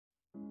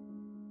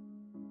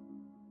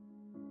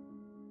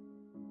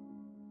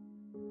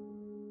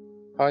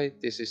Hi,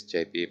 this is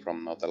JP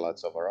from Not the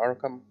Lights Over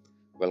Arkham.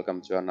 Welcome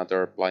to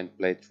another blind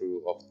playthrough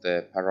of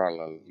the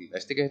Parallel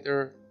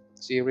Investigator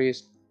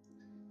series.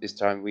 This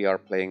time we are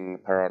playing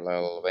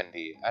Parallel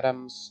Wendy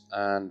Adams,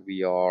 and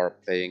we are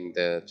playing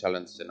the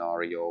challenge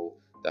scenario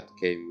that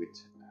came with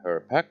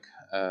her pack,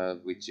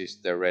 which is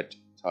the Red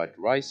Tide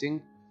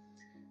Rising.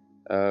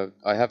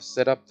 I have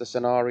set up the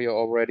scenario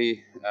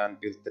already and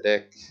built the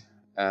deck,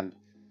 and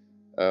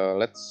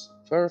let's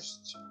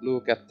first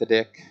look at the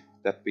deck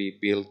that we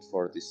built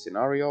for this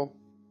scenario.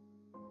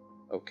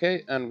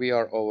 Okay, and we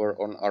are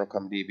over on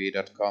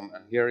arkhamdb.com,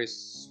 and here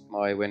is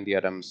my Wendy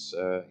Adams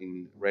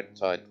in Red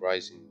Tide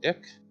Rising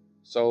deck.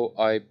 So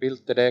I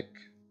built the deck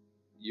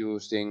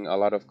using a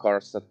lot of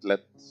cards that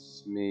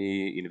lets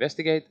me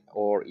investigate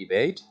or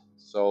evade.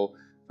 So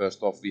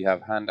first off, we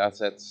have hand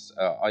assets,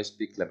 Ice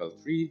Pick level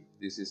 3.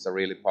 This is a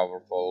really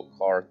powerful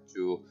card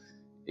to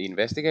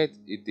investigate.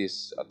 It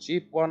is a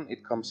cheap one,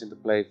 it comes into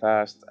play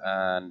fast,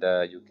 and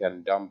you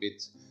can dump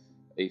it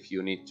if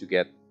you need to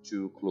get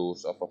 2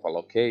 clues off of a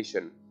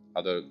location.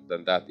 Other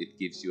than that, it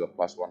gives you a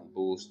 +1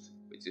 boost,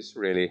 which is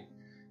really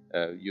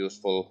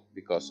useful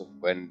because of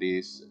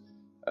Wendy's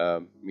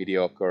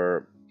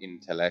mediocre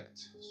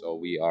intellect. So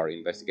we are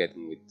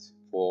investigating with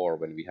 4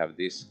 when we have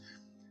this.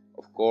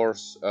 Of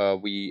course,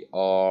 we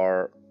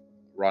are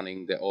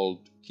running the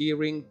old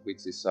keyring,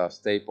 which is a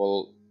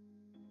staple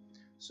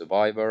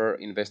survivor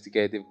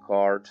investigative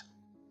card.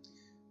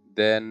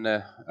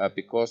 Then,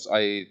 because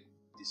I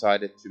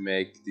decided to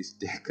make this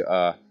deck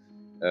a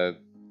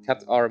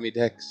cat army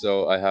deck,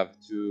 so I have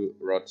 2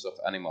 rods of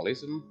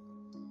animalism.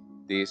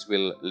 These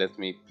will let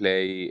me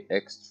play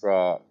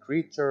extra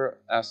creature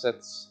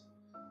assets.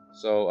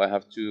 So I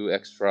have 2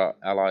 extra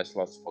ally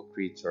slots for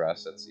creature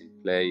assets in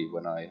play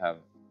when I have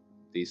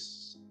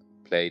this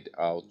played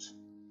out.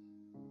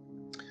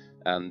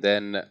 And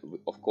then,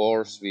 of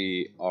course,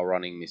 we are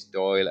running Miss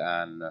Doyle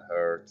and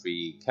her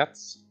 3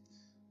 cats.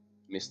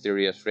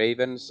 Mysterious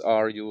ravens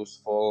are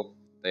useful.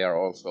 They are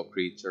also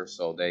creatures,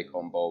 so they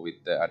combo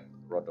with the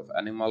rod of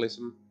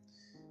animalism.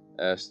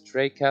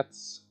 Stray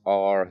cats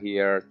are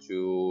here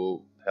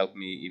to help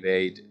me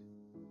evade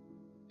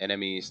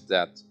enemies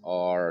that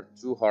are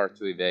too hard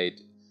to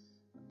evade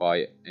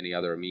by any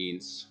other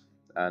means,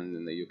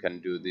 and you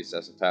can do this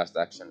as a fast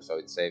action, so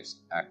it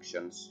saves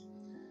actions.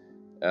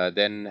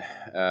 Then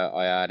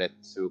I added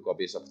 2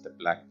 copies of the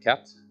Black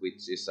Cat,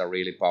 which is a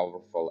really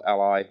powerful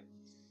ally.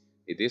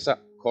 It is a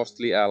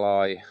costly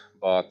ally,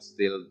 but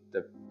still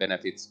the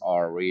benefits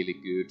are really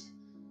good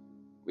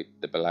with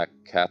the Black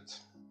Cat.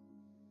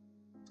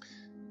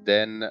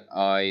 Then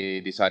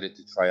I decided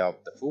to try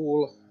out the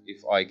Fool.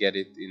 If I get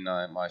it in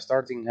my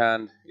starting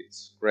hand,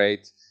 it's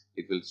great.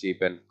 It will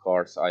cheapen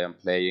cards I am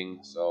playing,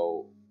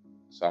 so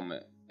some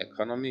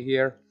economy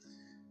here.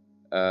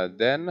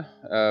 Then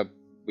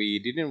we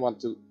didn't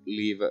want to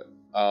leave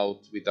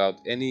out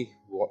without any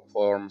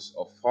forms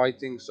of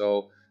fighting,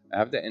 so I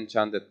have the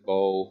enchanted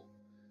bow.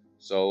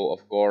 So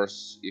of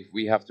course, if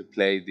we have to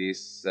play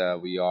this,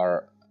 we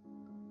are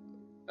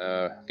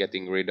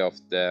getting rid of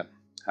the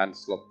hand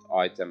slot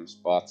items,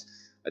 but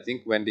I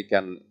think Wendy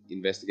can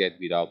investigate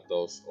without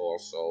those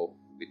also,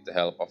 with the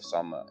help of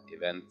some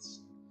events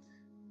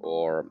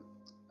or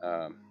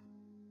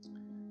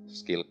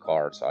skill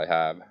cards I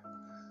have.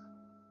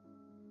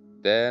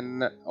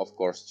 Then, of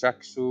course,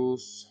 track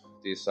shoes.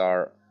 These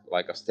are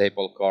like a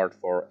staple card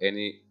for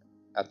any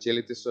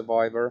agility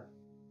survivor.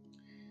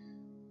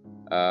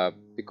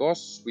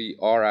 Because we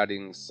are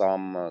adding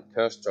some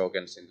curse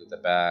tokens into the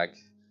bag,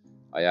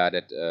 I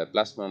added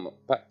Blasphemous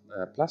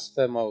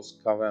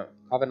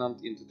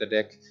Covenant into the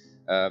deck.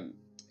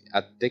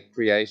 At deck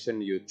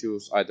creation, you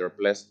choose either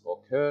Blessed or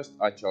Cursed.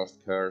 I chose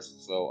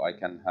Cursed, so I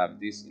can have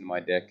this in my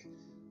deck.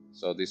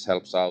 So this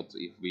helps out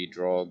if we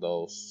draw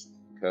those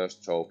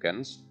Cursed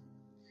tokens.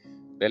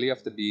 Belly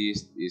of the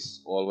Beast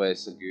is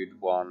always a good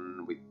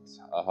one with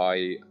a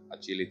high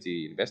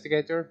agility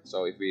investigator.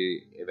 So if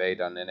we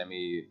evade an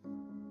enemy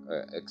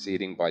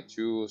exceeding by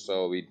 2,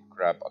 so we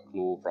grab a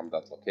clue from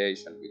that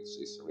location, which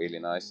is really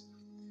nice.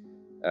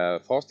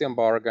 Faustian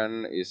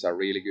Bargain is a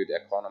really good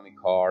economy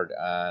card,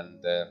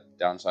 and the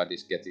downside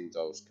is getting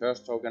those curse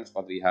tokens,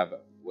 but we have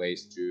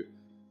ways to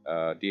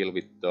deal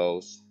with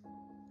those.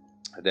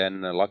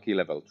 Then Lucky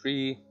level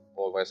 3,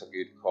 always a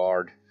good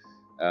card.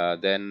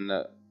 Then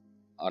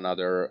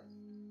another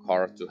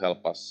card to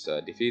help us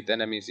defeat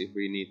enemies if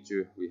we need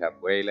to. We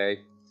have Waylay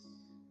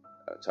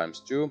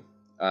 ×2.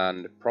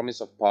 And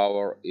Promise of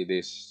Power, it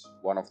is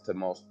one of the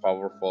most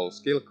powerful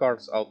skill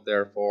cards out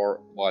there for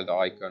wild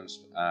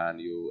icons,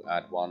 and you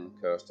add 1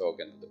 curse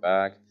token to the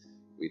bag,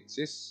 which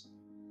is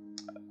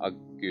a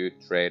good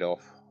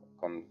trade-off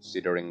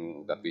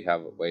considering that we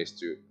have ways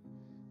to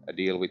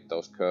deal with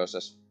those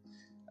curses.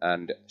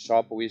 And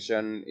Sharp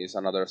Vision is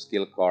another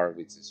skill card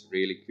which is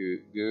really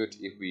good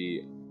if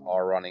we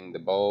are running the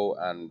bow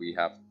and we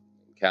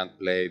can't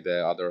play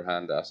the other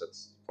hand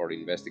assets for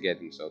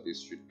investigating, so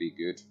this should be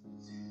good.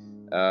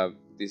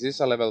 This is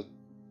a level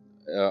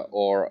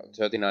or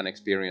 39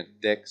 experience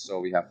deck, so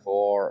we have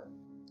 4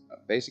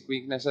 basic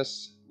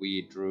weaknesses.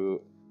 We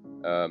drew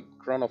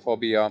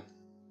chronophobia,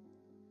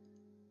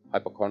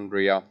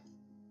 hypochondria,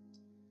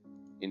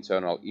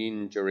 internal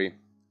injury,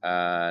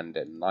 and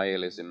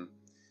nihilism.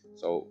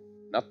 So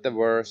not the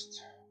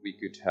worst we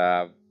could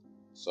have.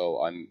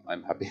 So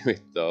I'm happy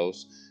with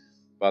those.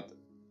 But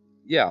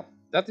yeah,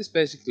 that is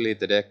basically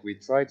the deck. We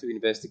try to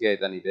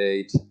investigate and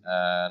evade,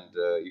 and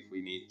if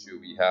we need to,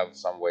 we have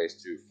some ways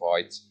to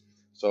fight.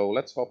 So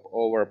let's hop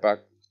over back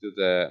to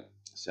the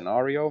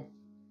scenario.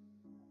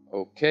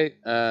 Okay,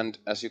 and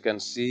as you can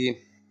see,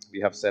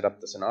 we have set up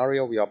the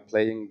scenario. We are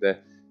playing the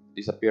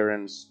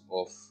disappearance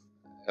of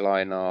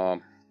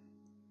Elena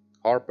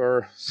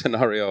Harper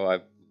scenario.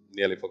 I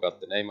nearly forgot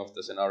the name of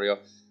the scenario.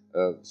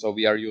 So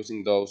we are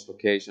using those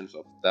locations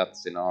of that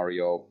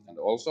scenario, and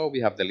also we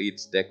have the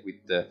leads deck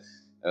with the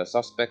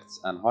suspects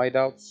and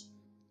hideouts.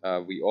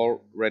 We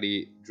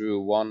already drew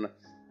one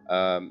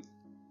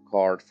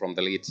card from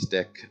the leads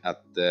deck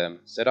at the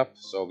setup,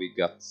 so we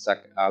got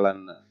Zach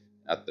Allen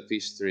at the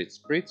Fish Street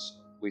Bridge,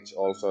 which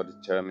also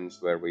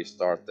determines where we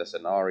start the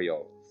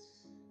scenario.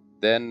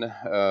 Then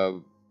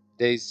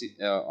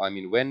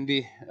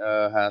Wendy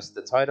has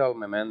the tidal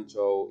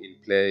memento in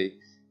play.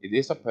 It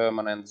is a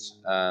permanent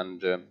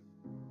and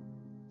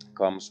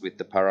comes with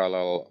the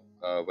parallel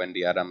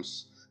Wendy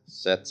Adams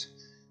set.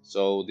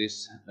 So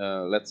this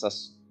lets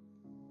us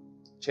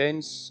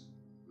change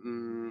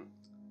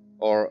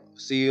or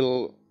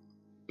seal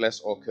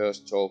bless or curse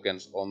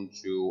tokens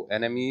onto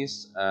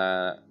enemies,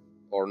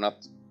 or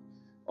not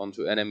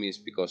onto enemies,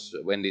 because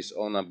Wendy's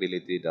own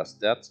ability does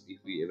that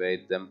if we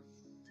evade them.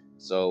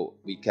 So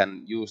we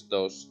can use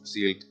those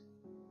sealed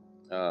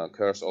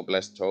curse or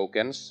bless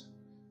tokens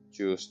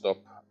to stop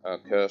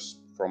curse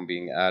from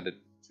being added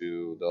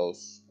to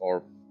those,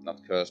 or not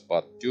curse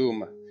but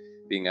doom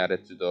being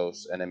added to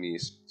those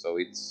enemies. So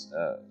it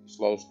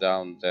slows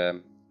down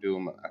the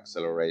doom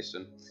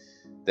acceleration.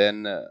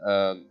 Then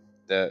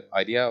the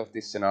idea of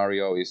this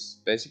scenario is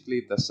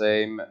basically the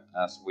same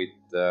as with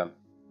the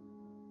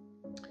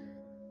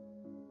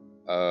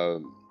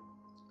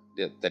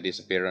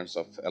disappearance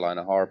of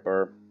Elena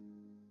Harper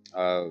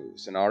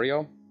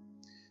scenario.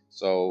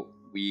 So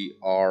we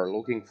are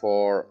looking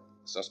for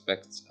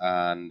suspects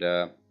and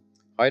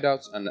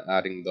hideouts and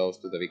adding those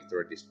to the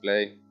victory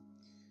display.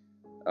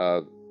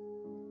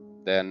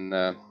 Then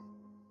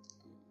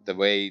the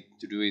way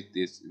to do it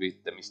is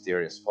with the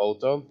mysterious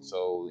photo.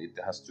 So it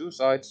has two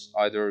sides.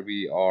 Either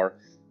we are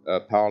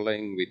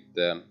paralleling with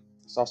the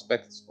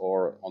suspects,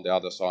 or on the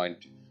other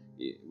side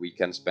we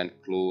can spend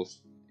clues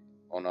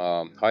on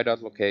a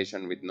hideout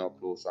location with no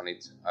clues on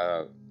it,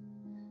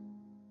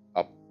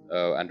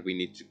 and we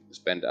need to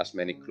spend as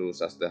many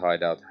clues as the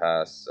hideout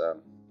has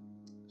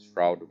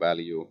shroud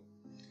value.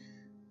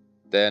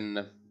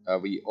 Then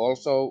we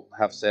also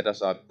have set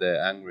aside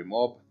the angry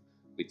mob,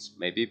 which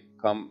maybe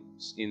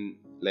comes in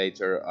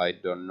later, I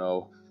don't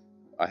know.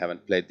 I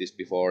haven't played this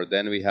before.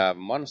 Then we have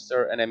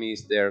monster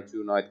enemies there,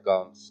 2 night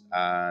counts,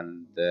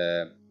 and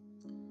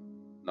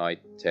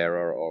night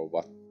terror or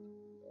what,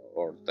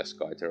 or the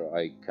sky terror,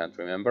 I can't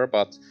remember.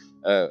 But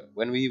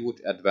when we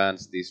would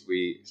advance this,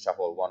 we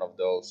shuffle one of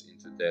those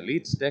into the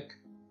leads deck.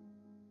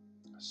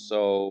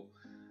 So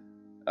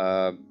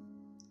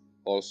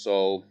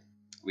also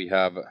we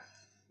have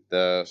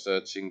the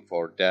searching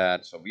for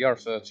dad. So we are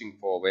searching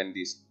for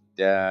Wendy's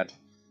dad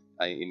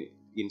in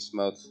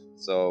Innsmouth.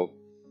 So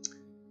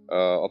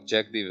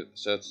objective: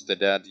 search the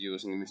dad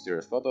using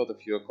mysterious photo. The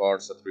fewer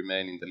cards that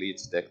remain in the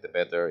leads deck, the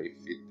better. If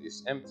it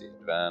is empty,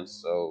 advance.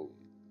 So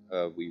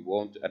we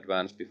won't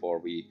advance before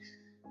we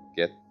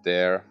get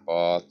there,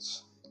 but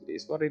it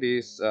is what it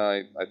is.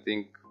 I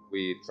think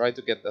we try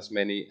to get as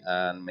many,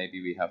 and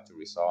maybe we have to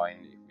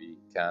resign if we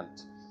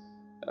can't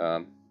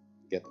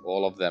get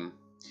all of them.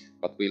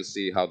 But we'll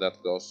see how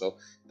that goes. So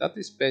that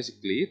is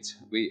basically it.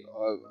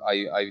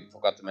 I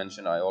forgot to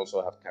mention, I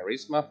also have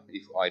charisma.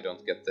 If I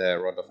don't get the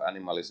Rod of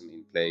Animalism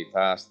in play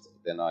fast,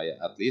 then I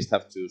at least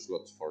have 2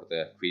 slots for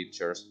the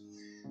creatures.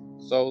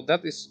 So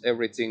that is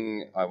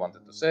everything I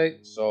wanted to say.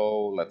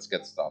 So let's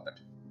get started.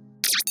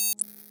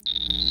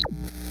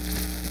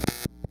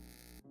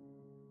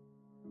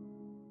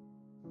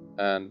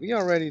 And we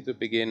are ready to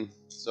begin.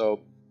 So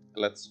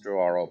let's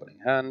draw our opening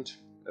hand.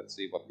 Let's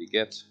see what we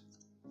get.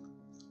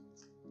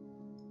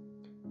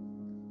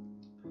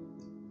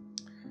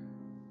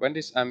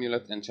 Wendy's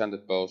Amulet,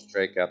 Enchanted Bow,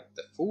 Stray Cat,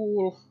 the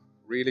Fool.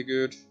 Really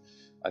good.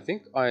 I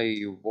think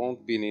I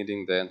won't be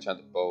needing the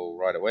Enchanted Bow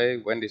right away.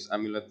 Wendy's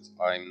Amulet,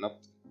 I'm not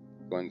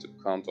going to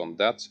count on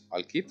that.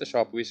 I'll keep the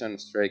Sharp Vision,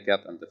 Stray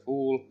Cat, and the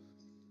Fool.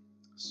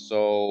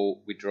 So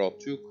we draw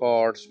 2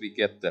 cards. We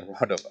get the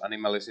Rod of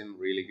Animalism,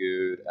 really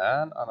good,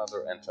 and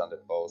another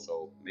Enchanted Bow.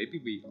 So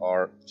maybe we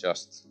are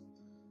just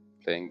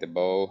playing the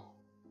bow.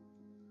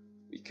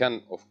 We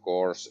can, of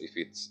course, if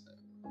it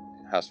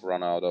has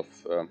run out of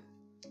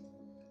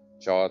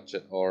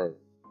charges,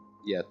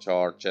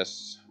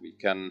 we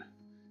can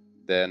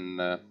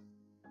then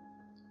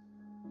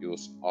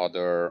use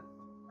other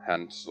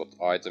hand slot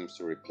items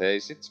to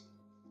replace it.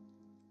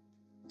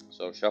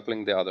 So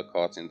shuffling the other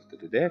cards into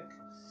the deck.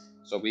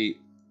 So we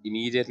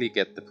immediately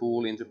get the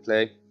Fool into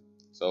play.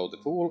 So the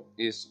Fool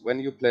is when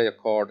you play a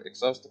card,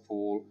 exhaust the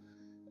Fool,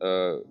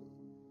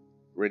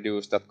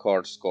 reduce that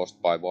card's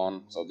cost by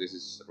 1. So this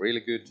is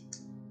really good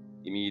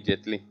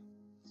immediately.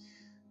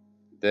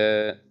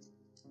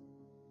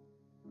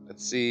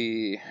 Let's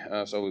see,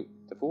 so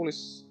the Fool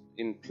is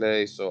in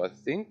play, so I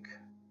think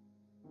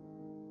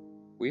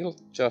we'll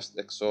just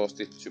exhaust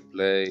it to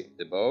play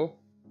the Bow.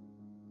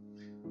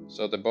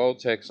 So the Bow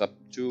takes up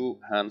 2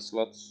 hand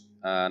slots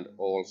and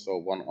also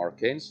 1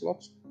 arcane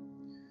slot,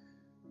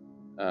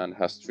 and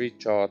has 3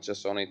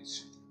 charges on it.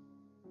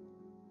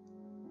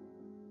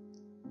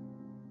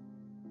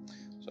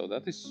 So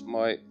that is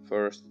my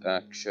first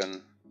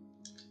action,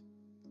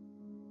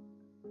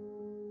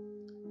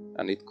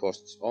 and it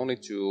costs only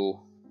 2.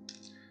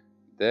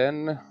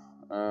 Then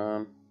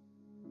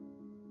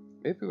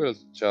maybe we'll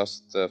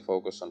just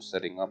focus on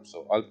setting up.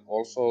 So I'll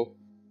also,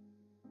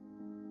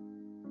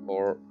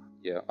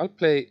 I'll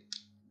play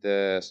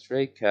the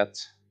Stray Cat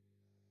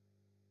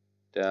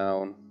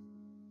down.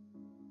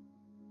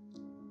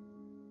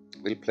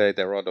 We'll play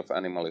the Rod of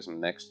Animalism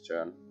next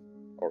turn,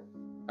 or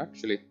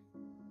actually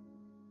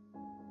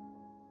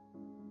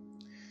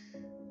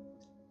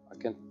I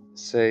can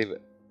save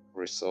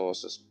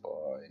resources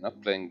by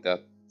not playing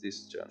that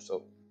this turn,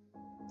 so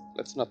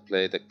let's not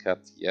play the cat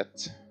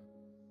yet.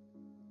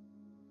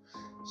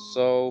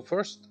 So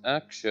first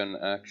action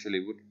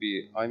actually would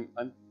be I'm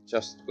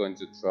just going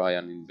to try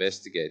and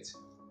investigate.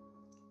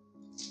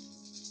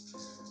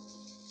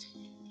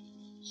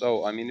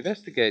 So I'm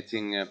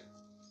investigating.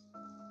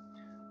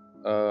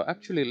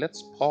 Actually,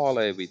 let's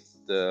parlay with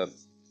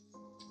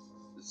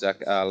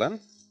Zach Allen.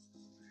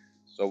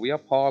 So we are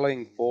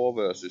parlaying 4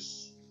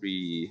 versus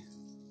 3.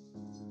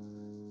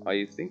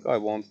 I think I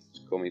won't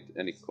commit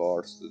any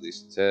cards to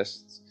this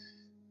test.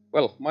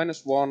 Well,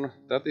 -1,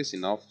 that is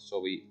enough. So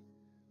we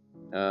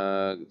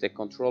take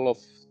control of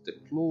the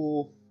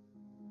clue.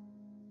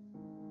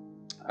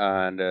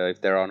 And if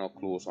there are no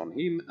clues on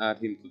him, add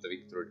him to the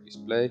victory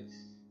display.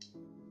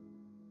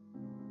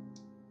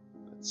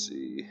 Let's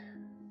see.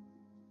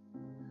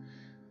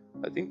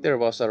 I think there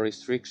was a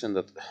restriction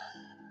that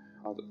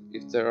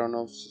if there are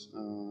no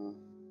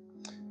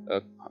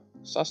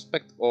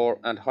suspect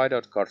and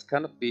hideout cards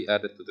cannot be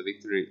added to the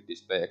victory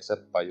display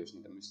except by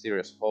using the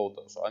mysterious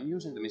photo. So I'm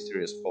using the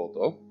mysterious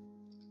photo.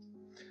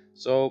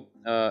 So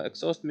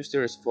exhaust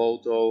mysterious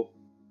photo.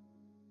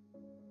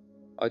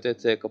 I then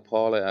take a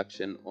parlay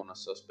action on a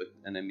suspect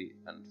enemy,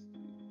 and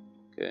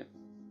okay.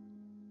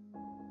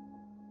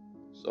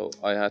 So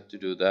I had to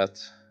do that.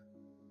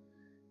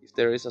 If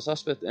there is a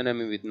suspect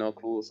enemy with no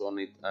clues on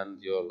it and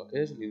your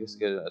location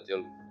investigator at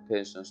your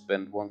location,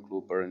 spend 1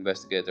 clue per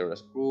investigator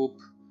as group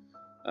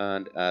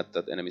and add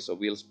that enemy. So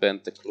we'll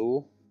spend the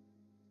clue.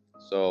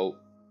 So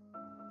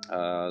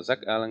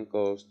Zach Allen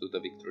goes to the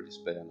victory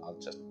display and I'll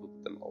just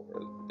put them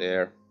over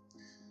there.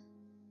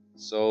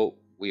 So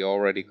we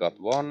already got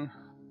 1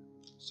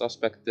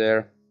 suspect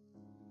there.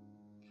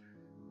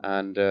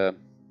 And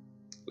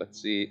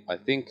let's see, I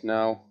think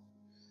now,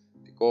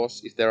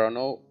 because if there are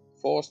no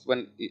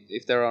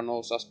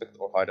suspect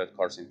or hideout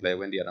cards in play,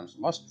 Wendy Adams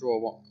must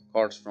draw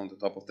cards from the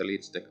top of the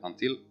lead deck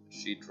until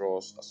she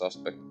draws a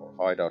suspect or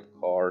hideout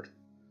card.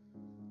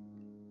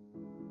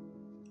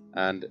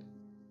 And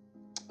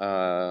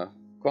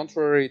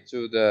contrary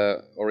to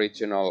the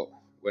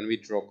original, when we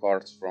draw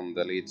cards from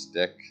the lead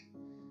deck,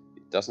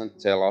 it doesn't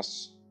tell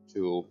us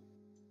to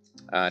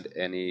add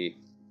any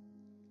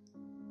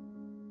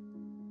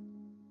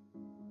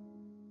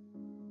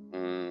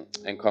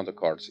encounter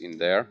cards in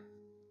there.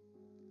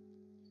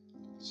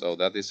 So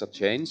that is a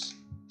change.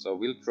 So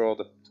we'll draw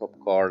the top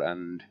card,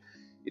 and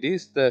it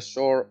is the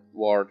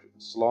Shoreward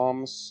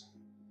Slums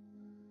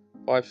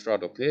 5-star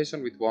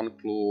location with 1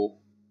 clue.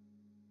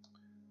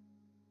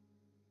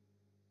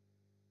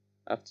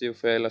 After you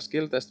fail a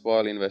skill test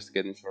while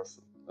investigating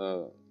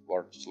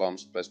Shoreward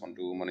Slums, place 1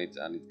 doom on it,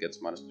 and it gets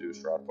 -2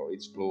 shroud for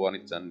each clue on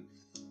it, and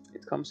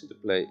it comes into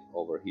play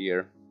over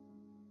here.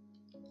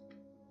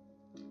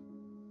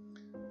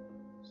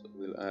 So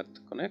we'll add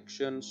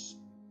connections.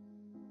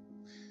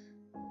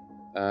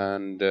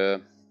 And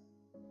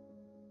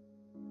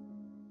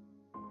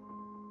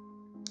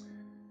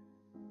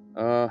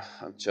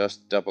I'm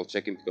just double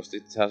checking because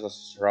it has a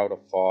shroud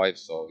of 5,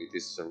 so it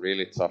is a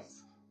really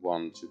tough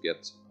one to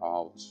get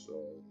out. So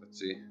let's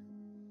see.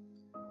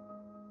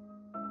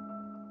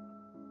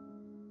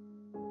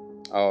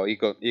 Oh,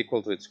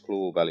 equal to its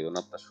clue value,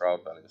 not the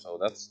shroud value. So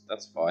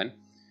that's fine.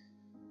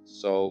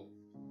 So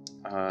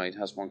it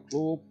has 1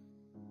 clue.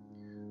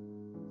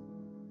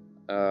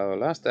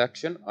 Last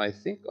action, I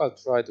think I'll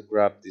try to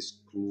grab this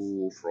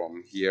clue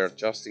from here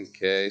just in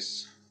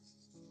case.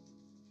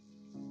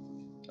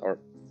 Or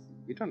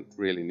we don't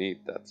really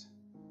need that.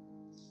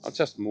 I'll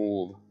just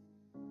move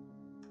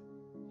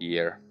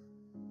here.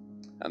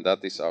 And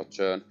that is our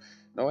turn.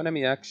 No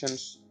enemy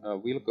actions.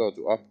 We'll go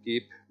to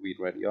upkeep. We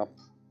ready up.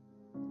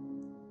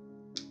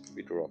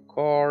 We draw a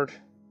card.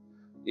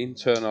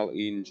 Internal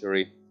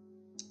injury.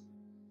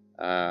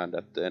 And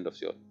at the end of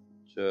your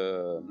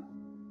turn.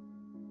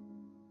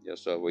 Yeah,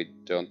 so we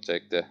don't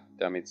take the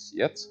damage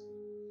yet.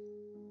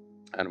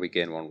 and we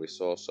gain 1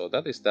 resource. So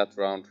that is that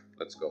round.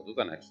 Let's go to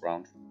the next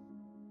round.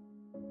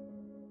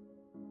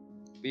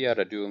 We add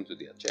a doom to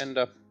the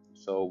agenda.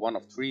 So 1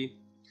 of 3.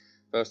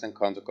 First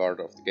encounter card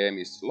of the game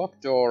is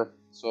Lockjaw.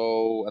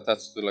 So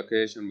attached to the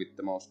location with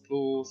the most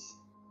clues.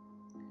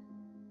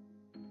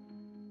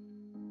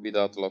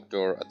 Without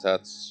Lockjaw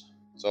attached.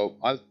 So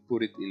I'll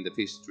put it in the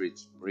Fish Street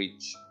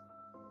Bridge.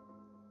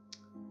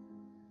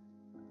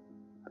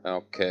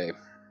 Okay.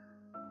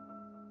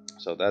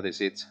 So that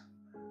is it.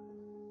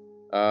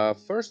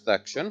 First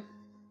action,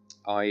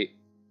 I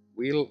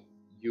will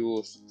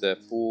use the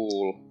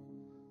Fool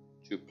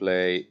to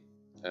play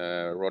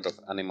Rod of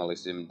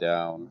Animalism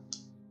down,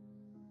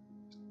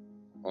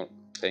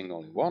 paying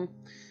only 1.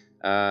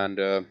 And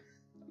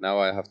now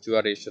I have 2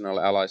 additional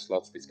ally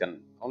slots which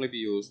can only be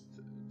used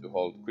to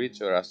hold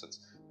creature assets.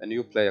 When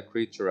you play a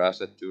creature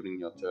asset during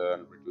your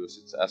turn, reduce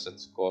its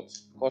assets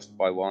cost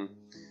by 1.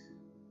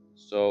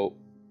 So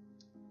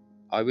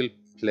I will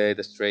play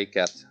the Stray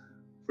Cat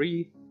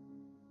free.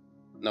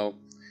 No,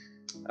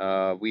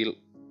 we'll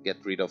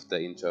get rid of the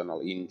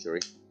internal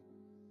injury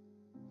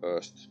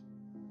first.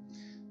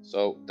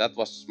 So that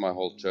was my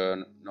whole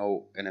turn.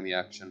 No enemy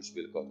actions.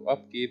 We'll go to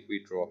upkeep, we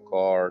draw a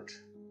card,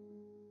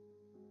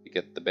 we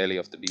get the belly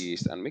of the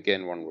beast, and we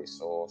gain 1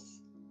 resource.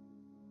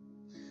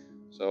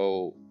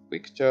 So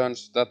quick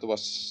turns, that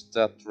was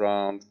that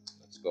round.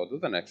 Let's go to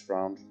the next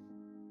round.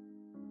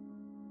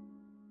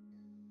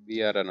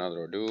 We add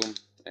another doom.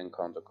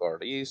 Encounter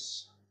card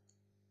is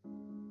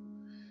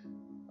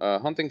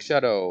Hunting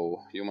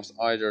Shadow. You must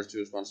either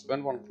choose 1,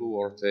 spend 1 clue,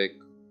 or take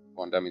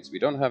 1 damage. We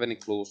don't have any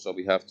clues, so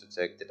we have to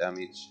take the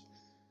damage.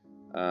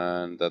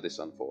 And that is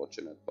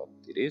unfortunate, but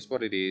it is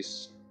what it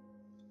is.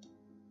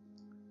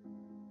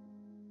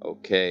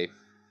 Okay.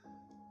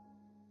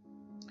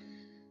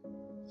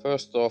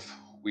 First off,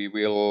 we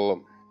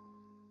will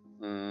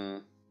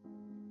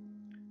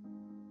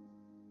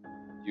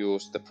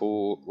use the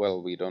Fool.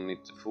 Well, we don't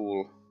need the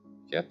Fool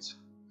yet.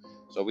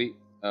 So we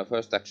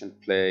first action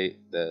play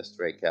the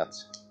Stray Cat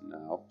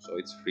now. So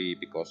it's free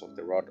because of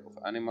the Rod of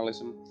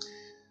Animalism.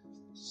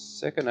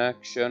 Second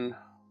action,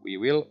 we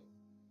will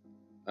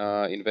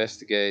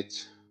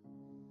investigate.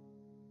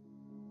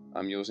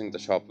 I'm using the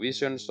Sharp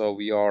Vision, so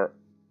we are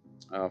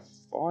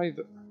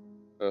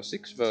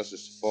 6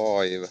 versus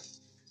 5.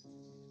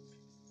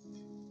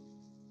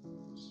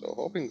 So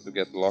hoping to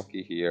get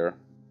lucky here.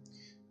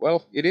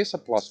 Well, it is a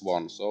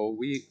 +1, so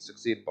we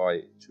succeed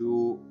by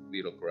 2.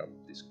 We'll grab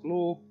this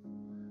clue.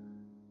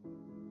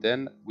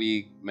 Then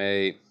we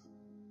may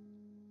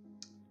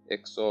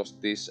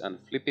exhaust this and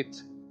flip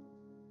it.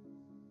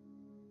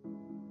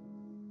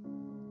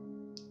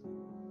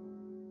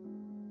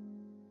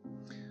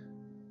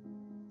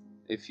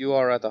 If you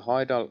are at a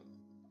hideout,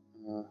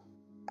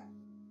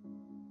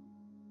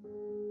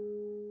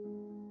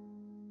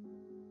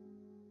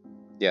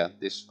 yeah,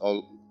 this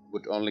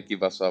would only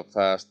give us a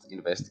fast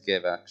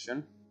investigative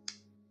action,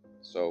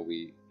 so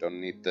we don't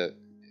need to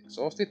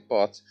exhaust it,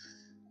 but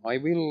I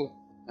will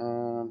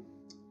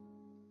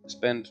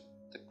spend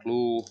the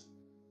clue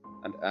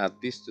and add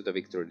this to the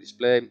victory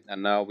display,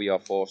 and now we are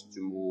forced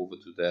to move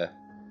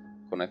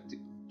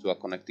to a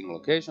connecting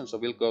location, so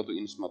we'll go to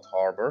Innsmouth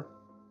Harbor.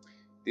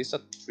 This is a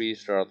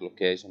 3-star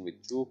location with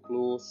 2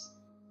 clues.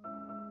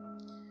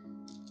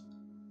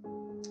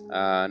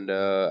 And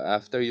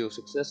after you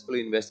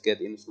successfully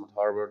investigate Innsmouth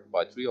Harbor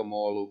by 3 or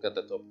more, look at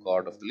the top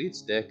card of the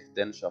leads deck,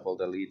 then shuffle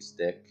the leads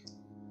deck.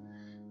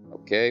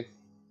 Okay.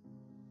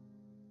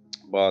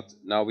 But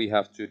now we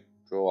have to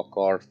draw a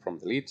card from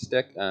the leads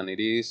deck, and it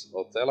is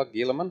Othella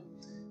Gilman.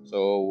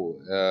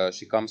 So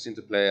she comes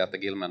into play at the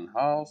Gilman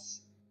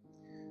house.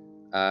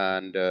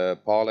 And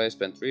Parley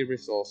spend 3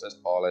 resources.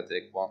 Parley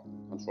take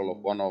control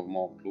of 1 or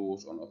more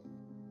clues on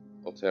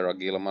Othella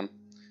Gilman.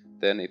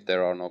 Then if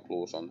there are no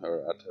clues on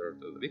her, add her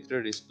to the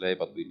victory display,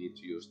 but we need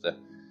to use the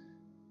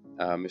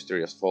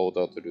mysterious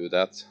photo to do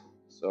that.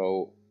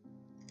 So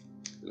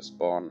we'll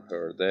spawn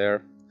her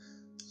there.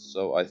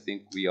 So I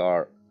think we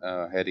are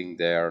heading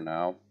there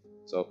now.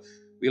 So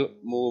we'll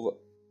move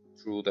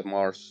through the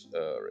Mars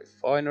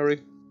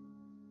refinery.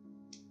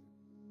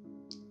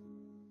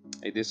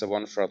 It is a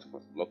 1-shot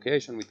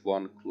location with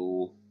 1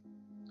 clue.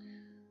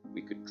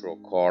 We could draw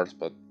cards,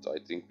 but I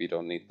think we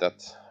don't need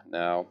that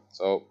now.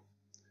 So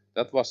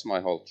that was my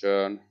whole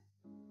turn.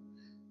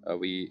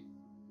 We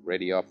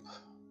ready up.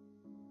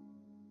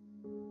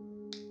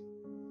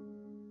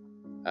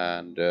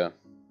 And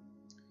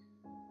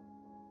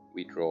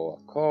we draw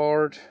a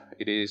card.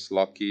 It is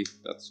lucky,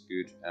 that's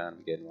good, and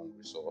we gain 1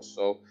 resource.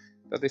 So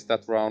that is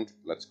that round.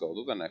 Let's go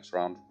to the next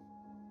round.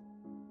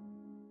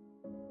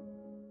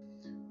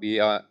 We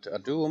are at a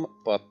doom,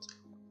 but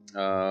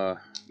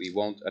we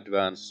won't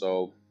advance,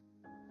 so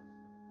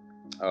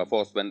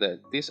forced when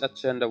this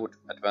agenda would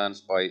advance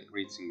by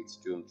reaching its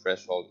doom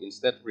threshold.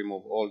 Instead,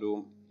 remove all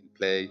doom in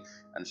play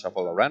and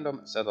shuffle a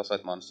random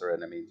set-aside monster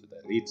enemy into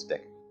the leads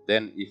deck.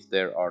 Then, if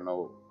there are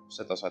no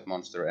set-aside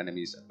monster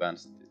enemies,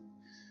 advance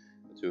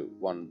to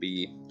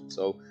 1B.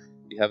 So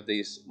we have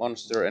these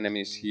monster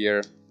enemies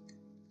here.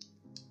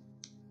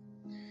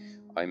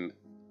 I'm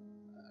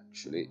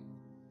Actually,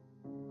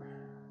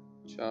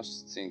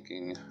 just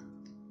thinking.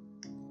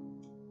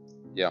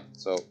 Yeah,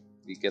 so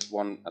we get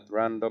one at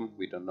random,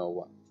 we don't know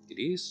what it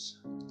is.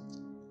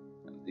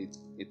 And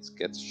it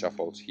gets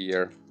shuffled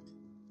here.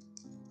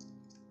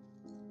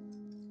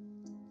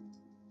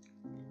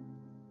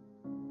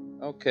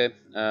 Okay,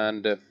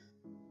 and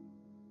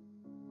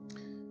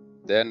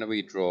then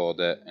we draw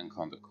the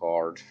encounter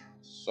card.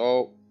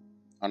 So,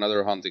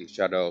 another hunting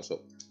shadow, so...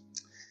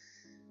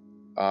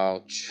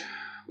 Ouch.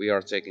 We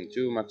are taking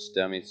too much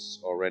damage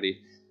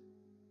already.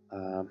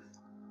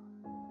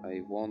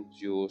 I won't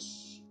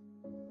use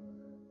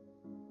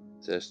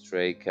the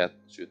stray cat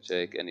to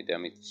take any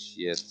damage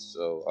yet,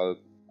 so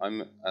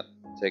I'm at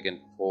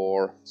taken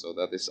 4, so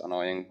that is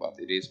annoying, but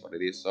it is what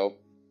it is. So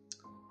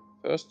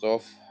first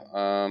off,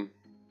 oh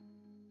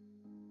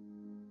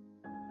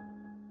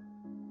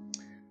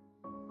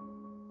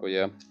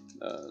yeah,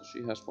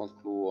 she has 1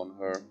 clue on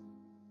her.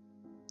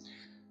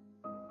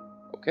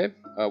 Okay,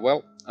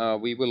 well,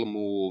 we will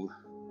move.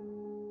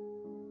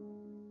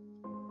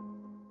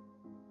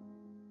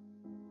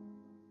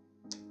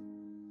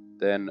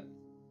 Then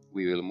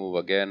we will move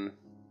again.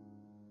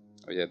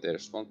 Oh yeah,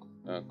 there's 1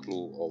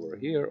 clue over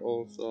here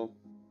also.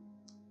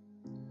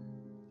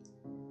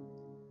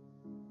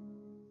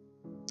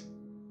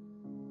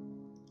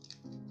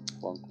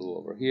 One clue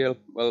over here.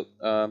 Well,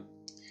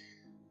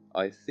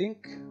 I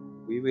think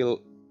we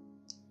will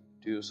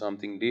do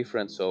something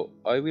different. So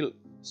I will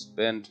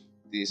spend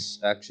this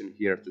action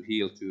here to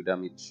heal 2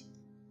 damage.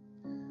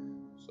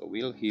 So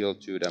we'll heal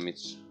 2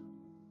 damage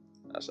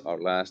as our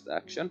last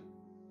action.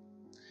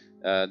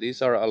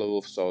 These are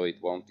aloof, so it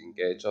won't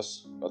engage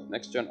us. But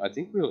next turn, I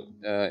think we'll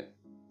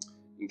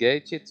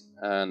engage it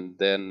and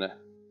then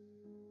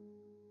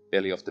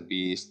Belly of the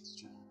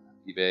Beast,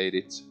 evade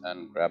it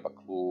and grab a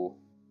clue.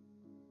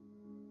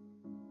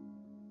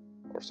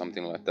 Or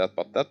something like that.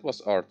 But that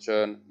was our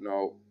turn.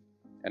 No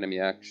enemy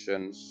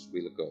actions.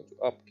 We'll go to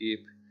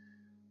upkeep.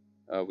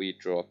 We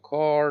draw a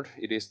card.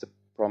 It is the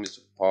Promise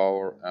of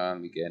Power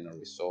and we gain a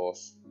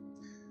resource.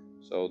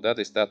 So that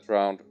is that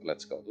round.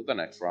 Let's go to the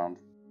next round.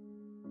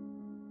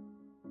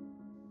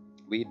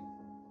 We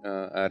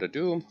add a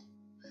Doom.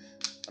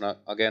 And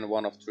again,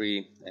 1 of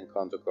 3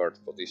 encounter cards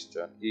for this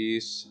turn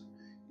is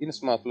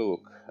Insmart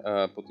Look.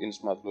 Put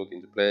Insmart Look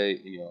into play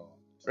in your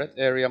threat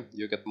area.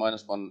 You get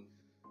 -1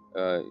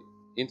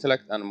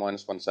 intellect and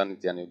 -1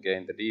 sanity, and you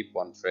gain the deep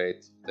 1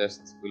 trait.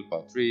 Test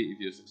willpower 3. If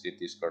you succeed,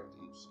 discard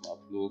Insmart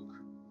Look.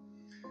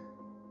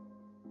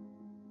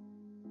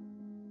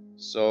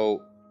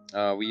 So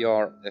we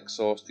are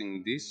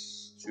exhausting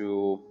this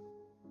to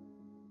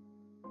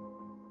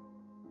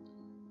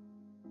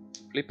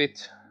flip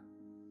it.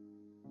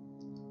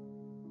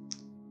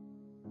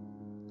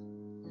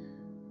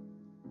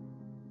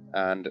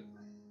 And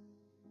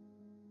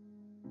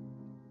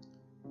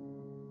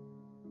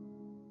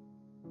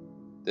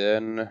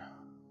then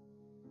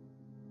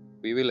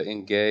we will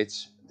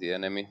engage the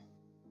enemy.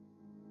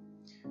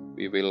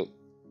 We will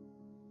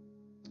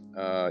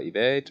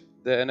evade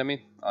the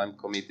enemy. I'm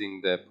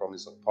committing the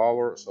Promise of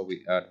Power, so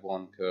we add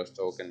 1 curse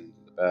token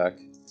into the bag.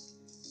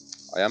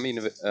 I am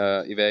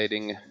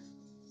evading.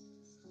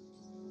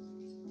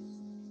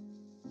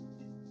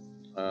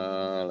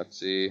 Let's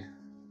see.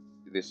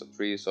 It is a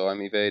 3, so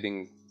I'm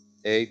evading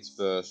 8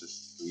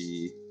 versus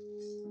 3.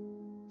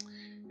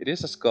 It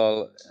is a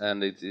skull,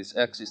 and it is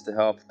X is the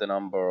half the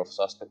number of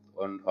suspect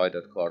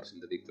unhidden cards in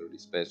the victory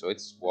display, so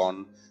it's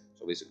 1.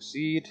 So we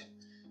succeed.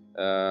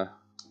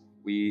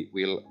 We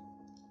will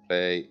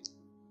play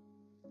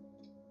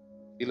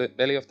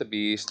Belly of the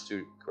Beast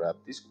to grab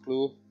this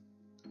clue.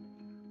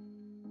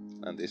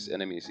 And this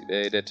enemy is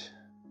evaded.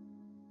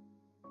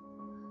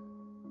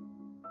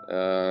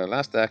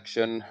 Last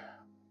action,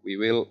 we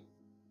will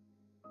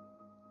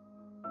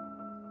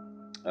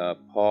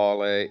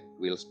parley.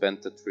 We'll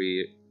spend the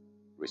 3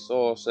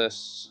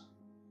 resources.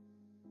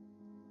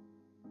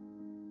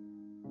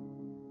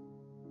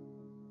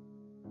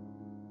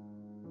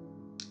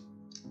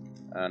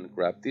 And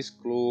grab this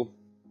clue.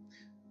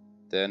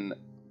 Then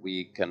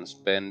we can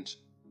spend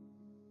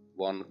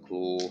 1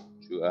 clue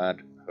to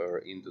add her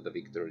into the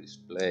victory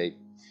display,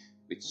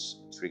 which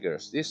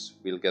triggers this.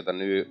 We'll get a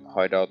new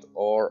hideout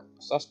or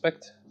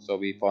suspect. So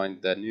we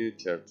find the new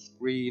church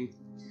green.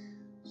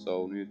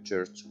 So new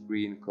church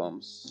green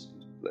comes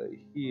into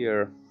play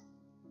here.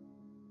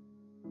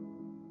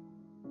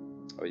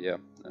 Oh yeah,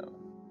 no.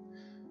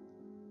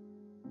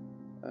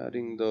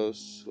 Adding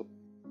those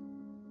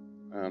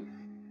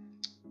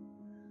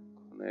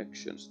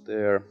connections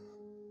there.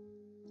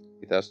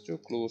 It has 2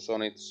 clues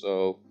on it,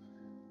 so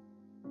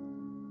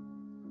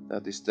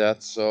that is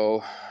that.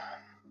 So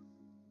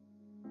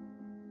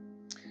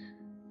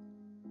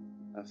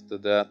after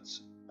that,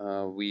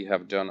 we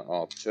have done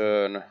our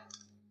turn.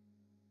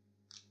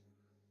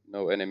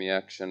 No enemy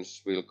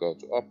actions. We'll go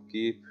to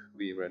upkeep.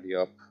 We ready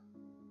up.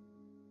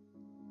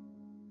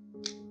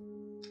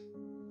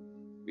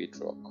 We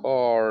draw a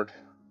card.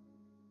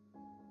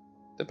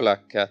 The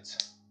Black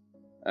Cat.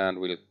 And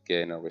we'll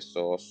gain a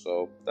resource.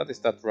 So that is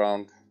that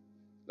round.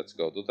 Let's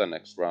go to the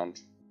next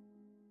round.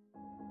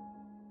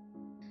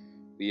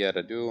 we add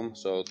a doom,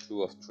 so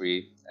 2 of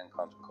 3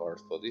 encounter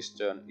cards for this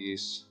turn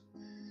is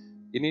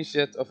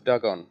Initiate of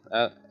Dagon.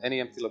 Any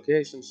empty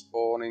location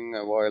spawning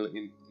while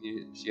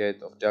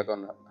Initiate of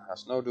Dagon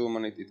has no doom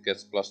on it, it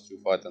gets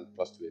 +2 fight and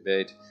 +2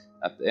 evade.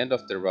 At the end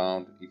of the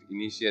round, if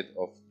Initiate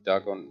of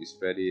Dagon is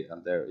ready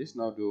and there is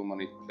no doom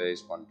on it,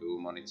 place 1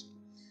 doom on it.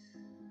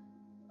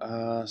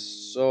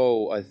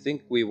 So I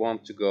think we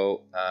want to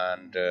go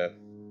and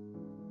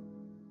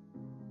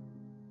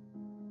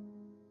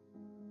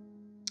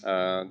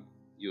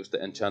use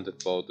the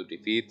enchanted bow to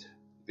defeat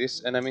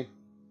this enemy.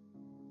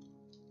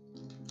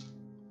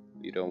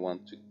 We don't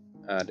want to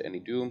add any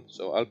doom,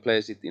 so I'll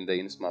place it in the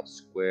Innsmouth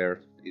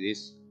square. It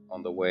is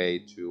on the way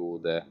to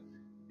the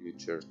New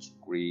Church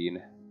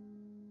Green,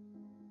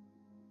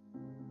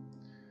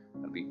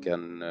 and we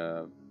can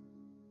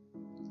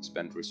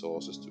spend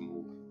resources to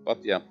move.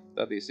 But yeah,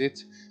 that is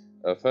it.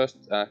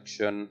 First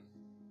action,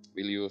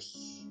 we'll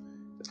use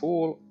the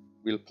Fool,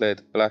 we'll play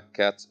the Black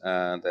Cat,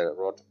 and the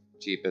Rod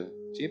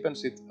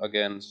cheapens it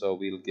again, so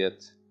we'll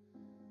get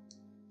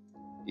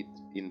it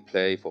in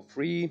play for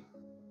free.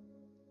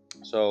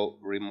 So,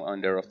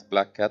 reminder of the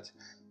Black Cat.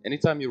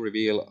 Anytime you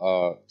reveal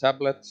a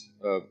tablet,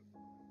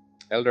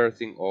 Elder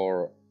Thing,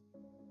 or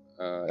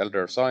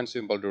Elder Sign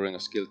symbol during a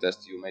skill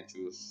test, you may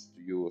choose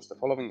to use the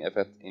following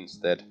effect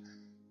instead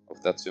of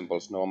that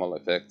symbol's normal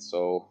effect.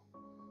 So,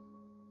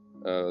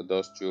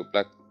 those two,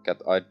 Black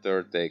Cat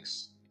either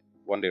takes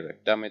 1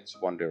 direct damage,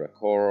 1 direct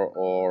horror,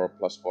 or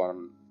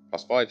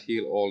 +5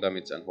 heal all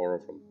damage and horror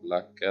from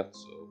Black Cat.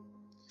 So,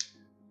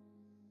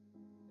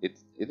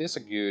 it is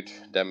a good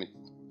damage.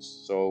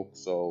 So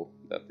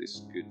that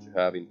is good to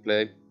have in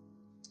play.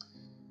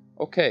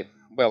 Okay,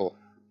 well,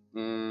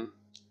 that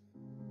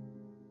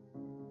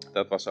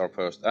was our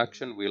first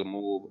action. We'll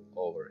move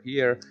over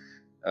here.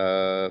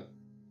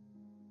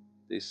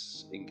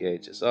 This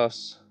engages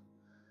us.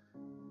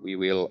 We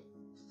will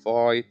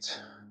fight.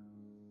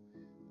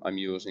 I'm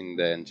using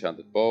the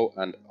enchanted bow,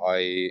 and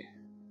I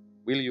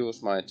will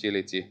use my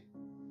agility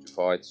to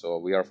fight. So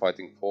we are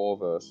fighting 4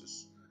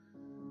 versus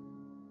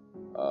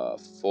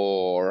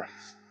 4.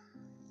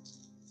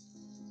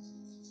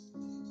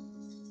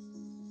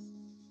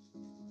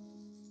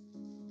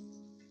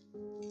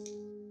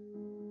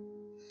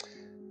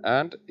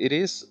 And it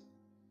is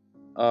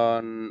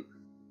an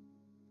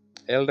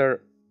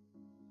Elder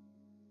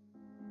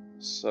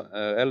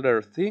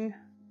Thing.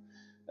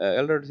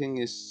 Elder Thing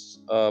is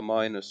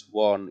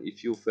 -1.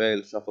 If you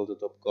fail, shuffle the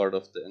top card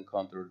of the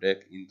encounter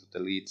deck into the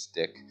leads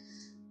deck.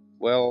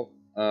 Well,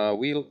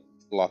 we'll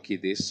lucky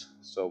this,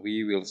 so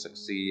we will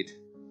succeed.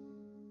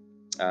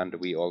 And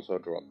we also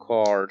draw a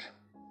card.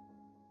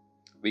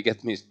 We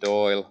get Miss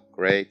Doyle,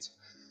 great.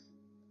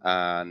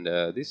 And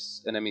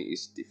this enemy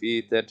is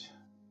defeated.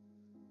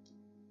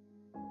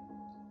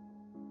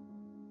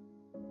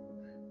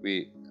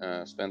 We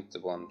spent the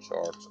 1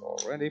 charge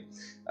already,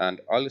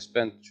 and I'll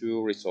spend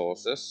 2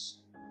 resources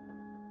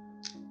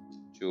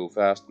to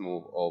fast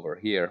move over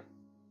here.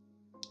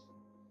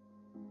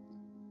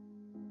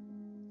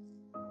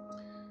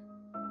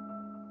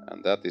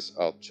 And that is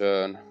our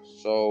turn.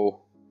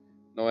 So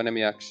no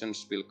enemy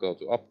actions will go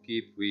to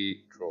upkeep.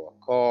 We draw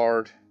a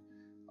card,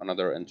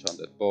 another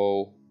enchanted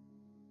bow,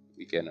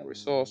 we gain a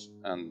resource,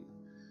 and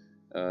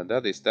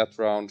that is that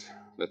round.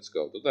 Let's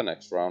go to the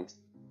next round.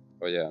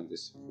 Oh yeah, and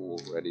this Fool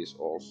readies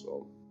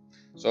also.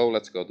 So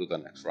let's go to the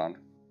next round.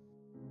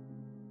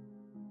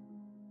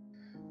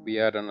 We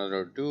add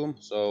another doom,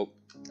 so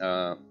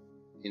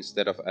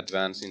instead of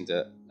advancing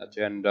the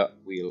agenda,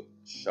 we'll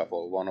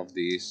shuffle 1 of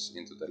these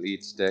into the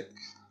leads deck.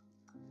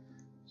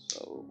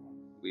 So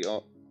we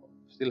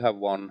still have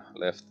 1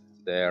 left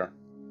there.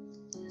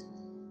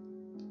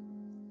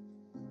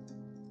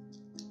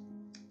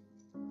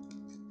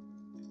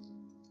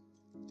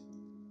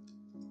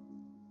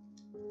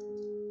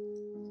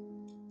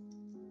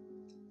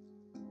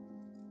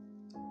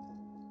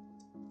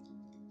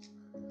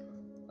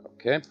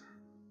 Okay.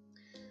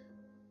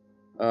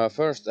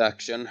 First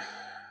action,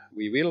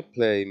 we will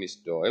play Miss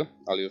Doyle.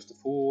 I'll use the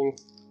Fool.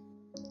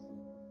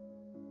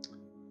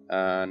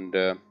 And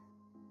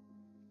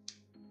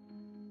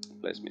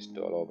place Miss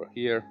Doyle over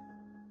here.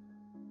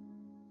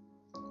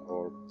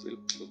 Or we'll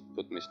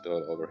put Miss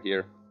Doyle over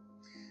here.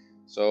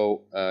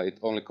 So it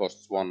only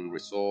costs 1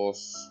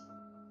 resource.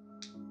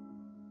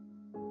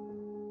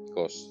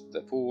 Because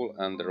the Fool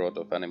and the Rod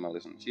of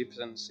Animalism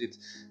cheapens it.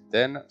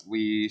 Then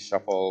we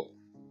shuffle,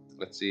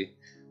 let's see.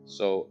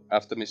 So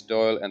after Miss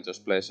Doyle enters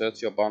play,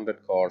 search your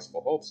bonded cards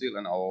for Hope Seal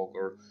and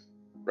Ogre.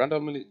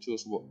 Randomly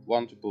choose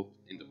 1 to put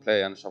into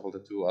play and shuffle the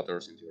 2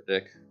 others into your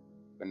deck.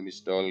 When Miss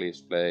Doyle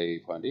leaves play,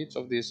 find each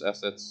of these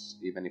assets,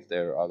 even if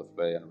they're out of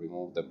play, and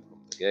remove them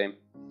from the game.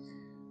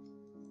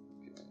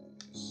 Okay,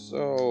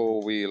 so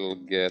we'll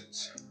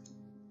get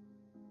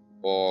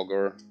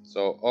Ogre.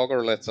 So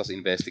Ogre lets us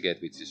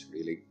investigate, which is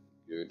really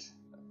good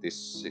at this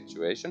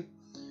situation.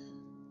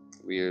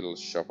 We'll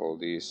shuffle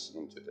these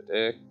into the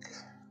deck.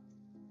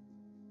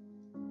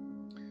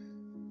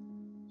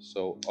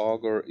 So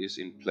Ogre is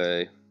in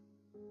play.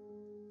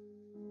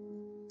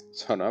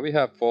 So now we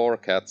have 4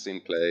 cats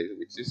in play,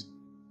 which is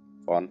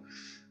fun.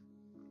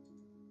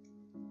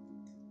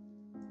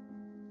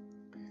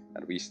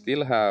 And we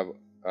still have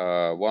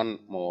one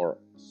more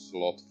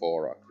slot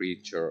for a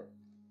creature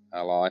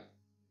ally.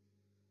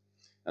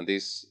 And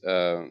this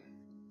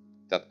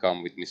that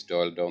come with Miss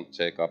Doyle don't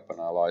take up an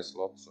ally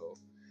slot, so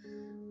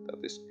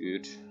that is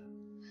good.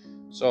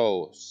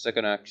 So,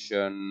 second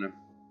action,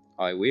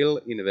 I will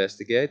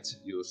investigate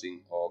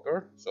using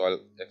Augur. So I'll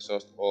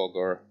exhaust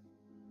Augur.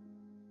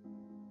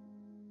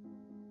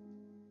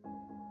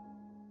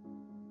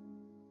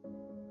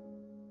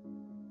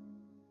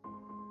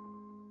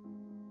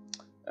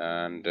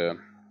 And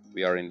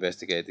we are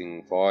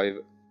investigating 5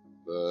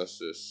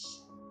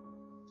 versus...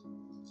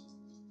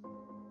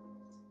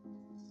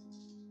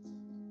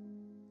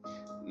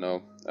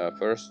 No,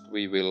 first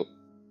we will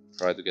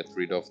try to get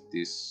rid of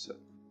this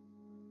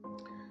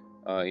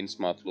in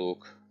Smart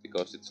Look,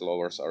 because it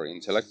lowers our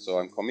intellect. So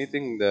I'm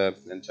committing the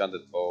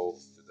Enchanted Bow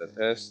to the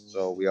test.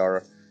 So we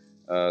are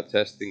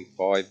testing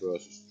 5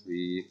 versus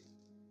 3.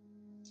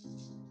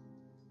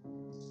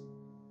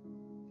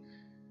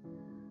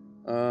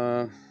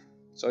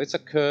 So it's a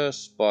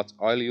curse, but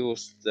I'll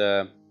use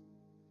the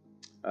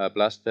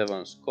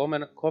Blasphemous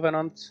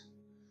Covenant.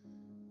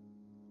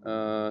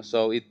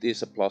 So it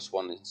is a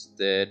 +1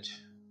 instead.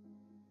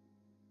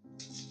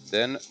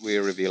 Then we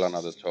reveal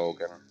another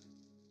token.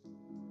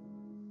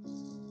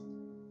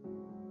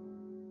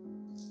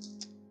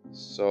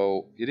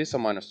 So it is a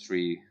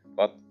 -3,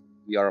 but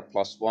we are a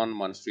 +1,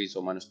 -3,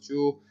 so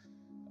 -2.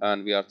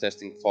 And we are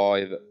testing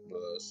 5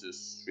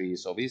 versus 3,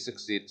 so we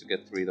succeed to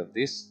get rid of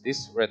this.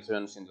 This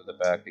returns into the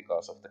bag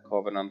because of the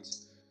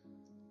Covenant.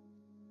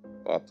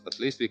 But at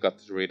least we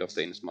got rid of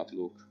the Innsmouth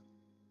Look.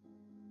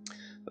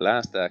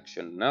 Last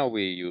action, now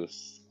we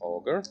use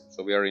Augur.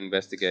 So we are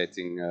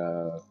investigating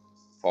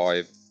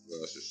 5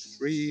 versus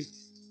 3.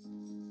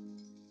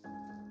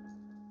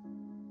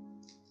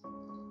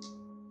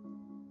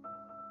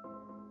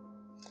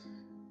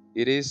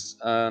 It is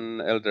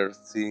an Elder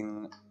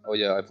Thing. Oh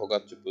yeah, I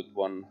forgot to put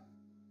one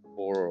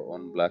horror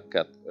on Black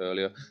Cat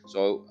earlier.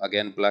 So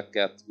again, Black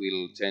Cat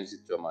will change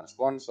it to a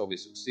 -1, so we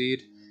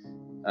succeed.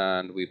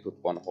 And we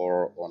put one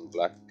horror on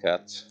Black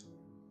Cat.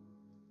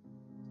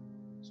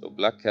 So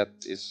Black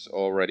Cat is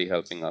already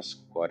helping us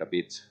quite a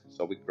bit.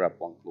 So we grab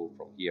one clue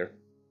from here.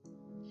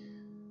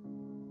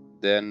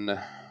 Then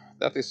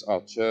that is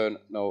our turn.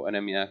 No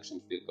enemy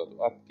actions will go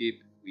to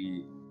upkeep.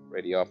 We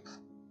ready up.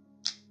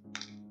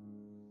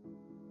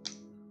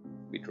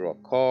 We draw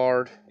a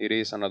card. It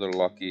is another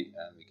lucky,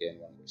 and we gain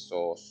 1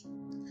 resource.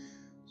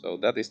 So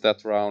that is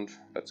that round.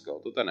 Let's go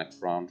to the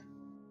next round.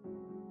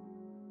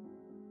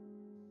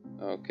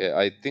 Okay,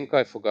 I think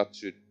I forgot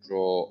to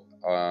draw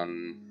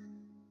an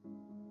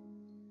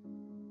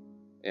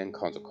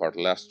encounter card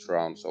last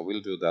round, so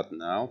we'll do that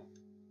now.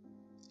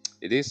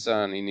 It is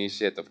an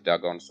Initiate of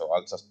Dagon, so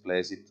I'll just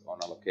place it on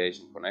a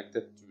location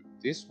connected to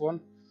this one.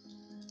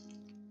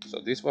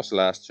 So this was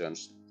last turn,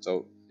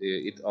 so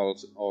it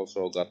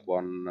also got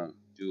 1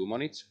 doom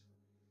on it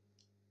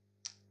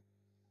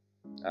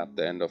at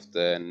the end of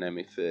the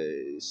enemy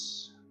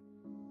phase.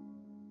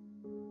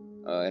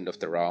 End of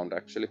the round,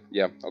 actually.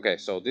 Yeah, okay,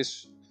 so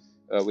this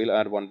will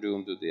add 1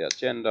 doom to the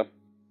agenda.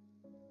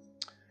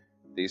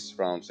 This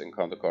round's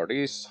encounter card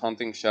is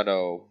Hunting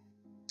Shadow.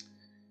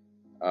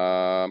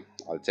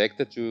 I'll take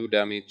the 2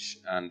 damage,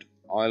 and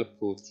I'll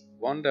put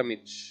 1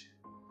 damage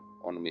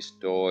on Miss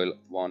Doyle,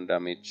 1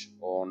 damage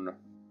on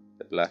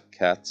the Black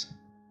Cat,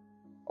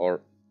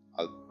 or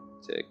I'll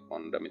take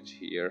 1 damage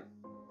here.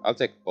 I'll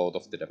take both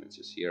of the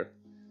damages here.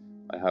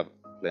 I have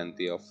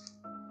plenty of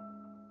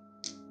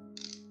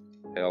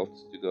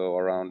health to go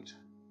around.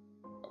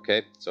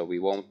 Okay, so we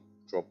won't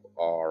drop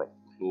our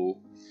clue.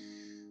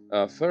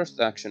 First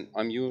action,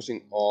 I'm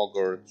using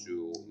Augur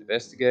to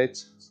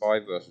investigate.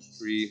 5 versus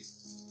 3.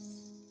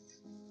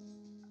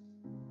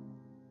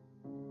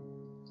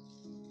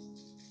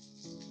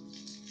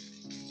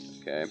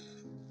 Okay.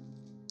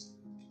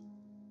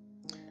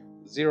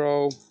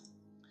 0.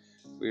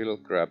 We'll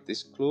grab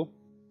this clue.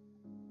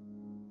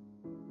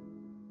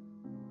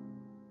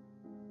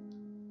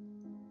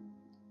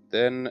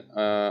 Then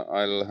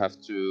I'll have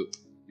to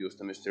use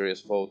the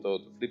mysterious photo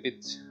to flip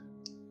it.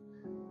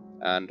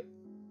 And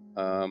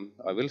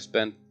I will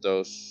spend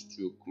those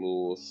 2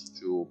 clues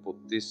to put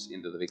this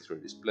into the victory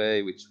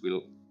display, which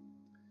will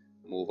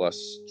move us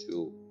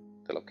to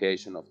the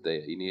location of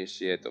the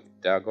Initiate of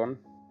Dagon.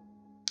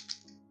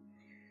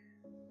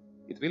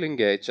 It will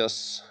engage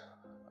us.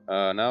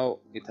 Now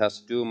it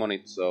has doom on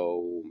it,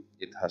 so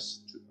it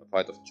has a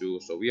fight of 2.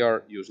 So we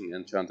are using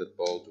Enchanted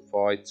Bow to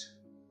fight.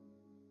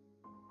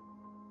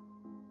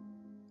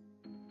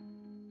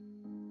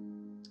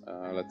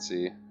 Let's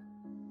see.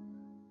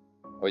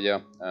 Oh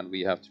yeah, and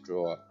we have to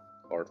draw a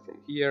card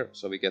from here.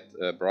 So we get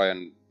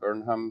Brian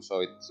Burnham. So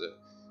it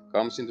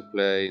comes into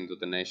play into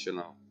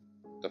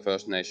the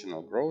first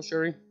national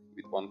grocery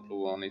with 1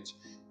 clue on it,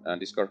 and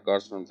discard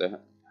cards from the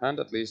hand,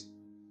 at least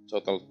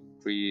total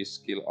 3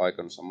 skill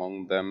icons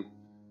among them.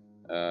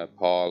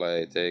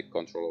 Parlay, take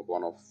control of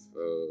 1 of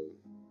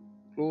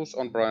clues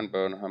on Brian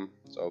Burnham.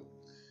 So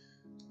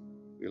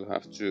we'll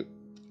have to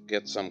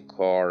get some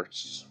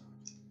cards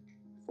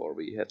before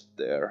we head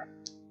there.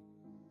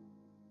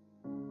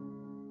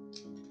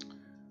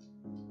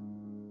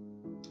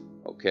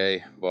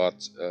 Okay,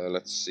 but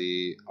let's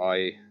see.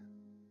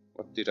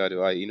 What did I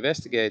do? I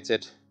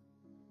investigated,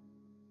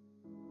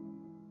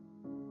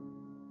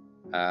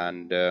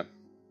 and I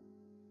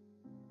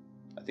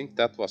think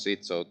that was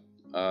it. So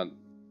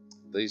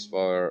these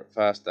were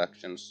fast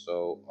actions.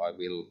 So I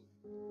will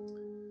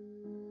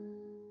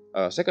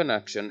second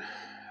action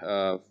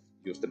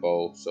use the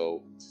bow.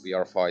 So we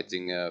are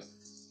fighting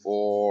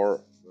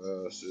 4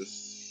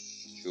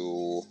 versus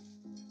 2.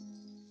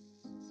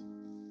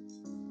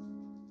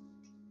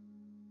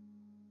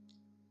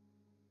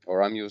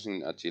 Or I'm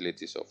using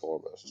agility, so 4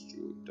 versus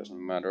 2, it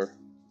doesn't matter.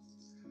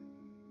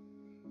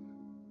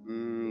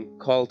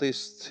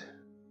 Cultist.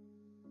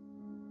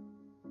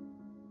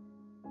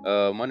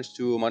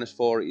 -2,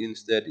 -4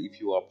 instead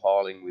if you are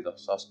parling with a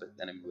suspect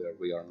enemy where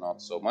we are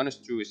not. So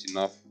 -2 is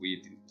enough.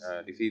 We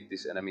defeat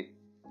this enemy.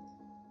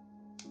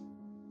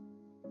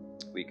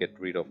 We get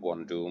rid of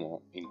 1 doom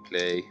in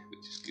play,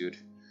 which is good.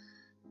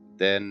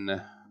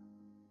 Then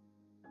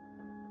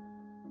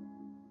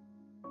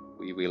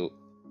we will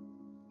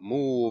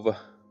move.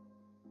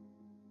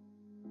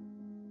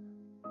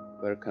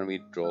 Where can we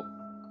draw?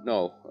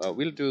 No,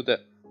 we'll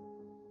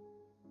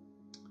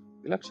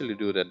actually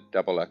do the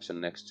double action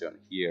next turn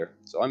here.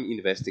 So I'm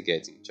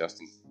investigating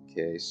just in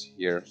case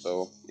here.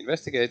 So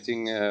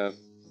investigating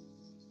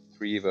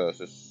 3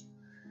 versus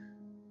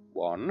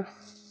 1.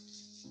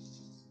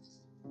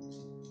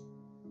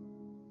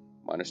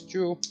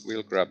 -2.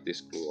 We'll grab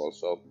this clue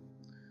also.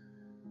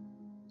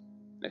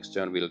 Next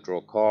turn we'll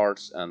draw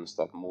cards and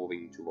start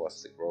moving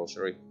towards the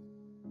grocery.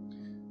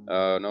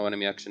 No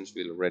enemy actions.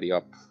 We'll ready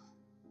up.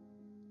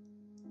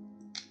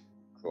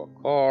 Draw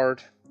a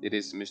card. It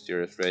is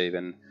Mysterious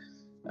Raven,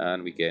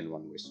 and we gain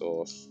 1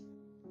 resource.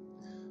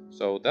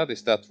 So that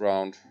is that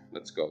round.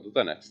 Let's go to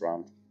the next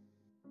round.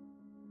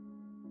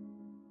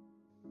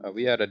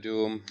 We had a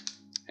Doom.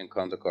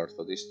 Encounter card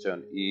for this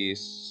turn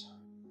is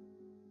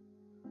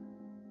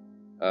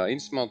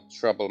Innsmouth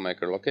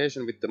Troublemaker,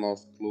 location with the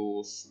most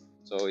clues.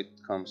 So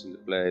it comes into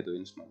play to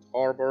Innsmouth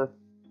Harbor.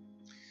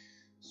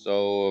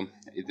 So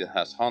it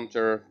has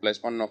Hunter.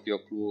 Place 1 of your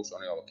clues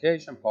on your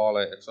location.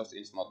 Parley, exhaust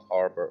Innsmouth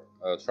Harbor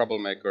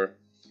Troublemaker.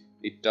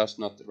 It does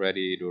not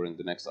ready during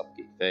the next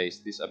upkeep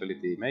phase. This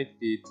ability may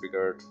be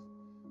triggered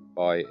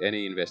by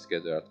any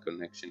investigator at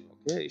connection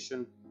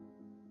location.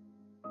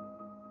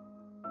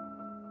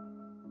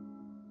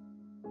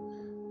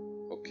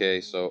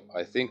 Okay, so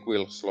I think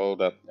we'll slow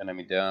that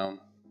enemy down.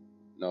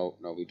 No,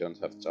 we don't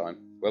have time.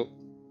 Well,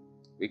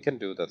 we can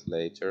do that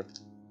later.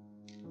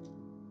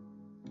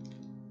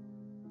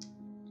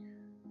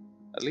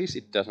 At least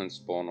it doesn't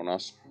spawn on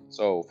us.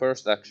 So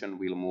first action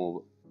we'll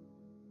move.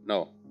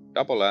 No,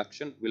 double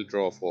action we'll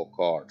draw 4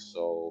 cards.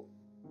 So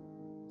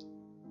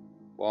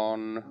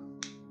 1,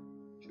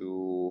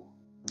 2,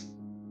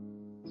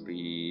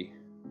 3,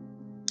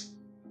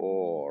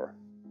 4.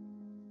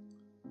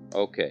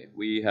 Okay,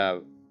 we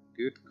have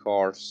good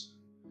cards.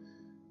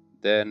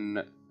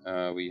 Then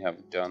we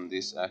have done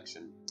this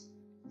action.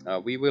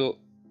 We will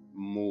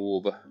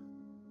move.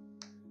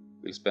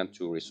 We'll spend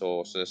 2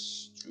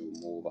 resources to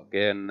move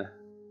again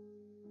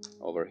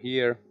over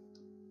here.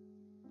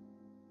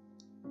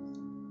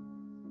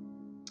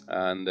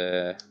 And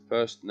the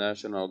first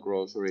National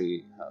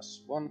Grocery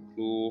has 1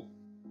 clue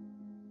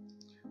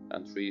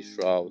and 3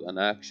 shroud. An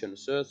action: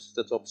 search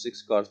the top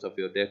 6 cards of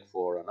your deck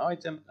for an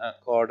item, a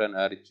card, and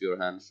add it to your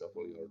hand.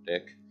 Shuffle your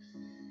deck.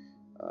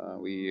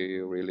 We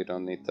really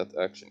don't need that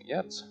action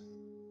yet.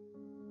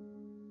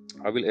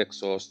 I will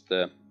exhaust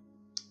the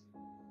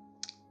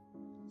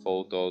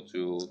photo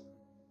to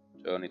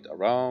turn it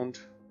around,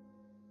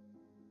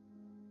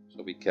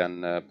 so we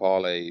can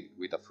parlay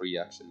with a free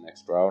action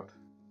next round.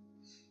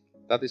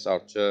 That is our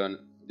turn.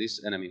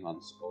 This enemy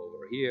hunts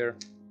over here.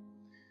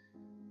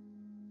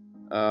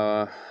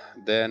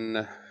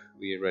 Then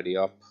we ready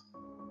up.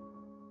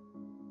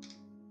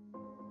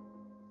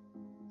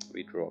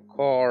 We draw a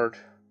card,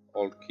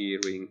 old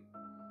keyring,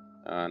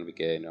 and we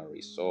gain a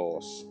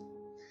resource.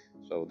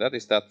 So that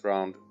is that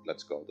round.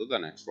 Let's go to the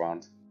next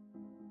round.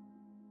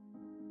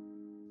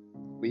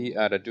 We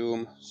add a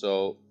Doom,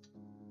 so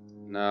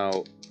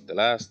now the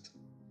last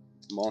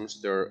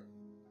monster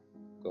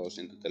goes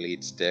into the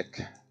lead's deck.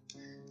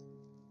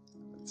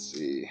 Let's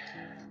see.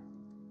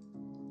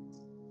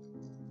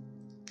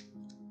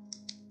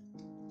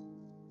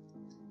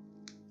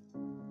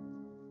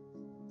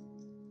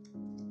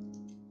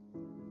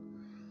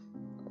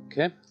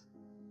 Okay.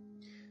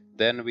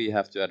 Then we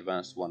have to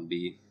advance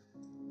 1B.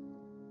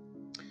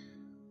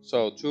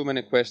 So, too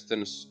many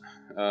questions.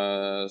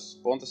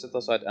 Spawn the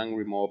set-aside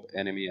angry mob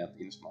enemy at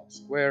Innsmouth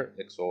Square,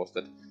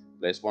 exhausted.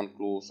 Place 1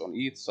 clues on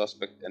each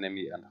suspect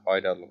enemy and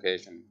hideout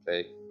location in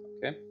play.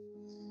 Okay.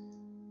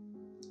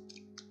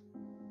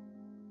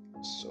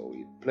 So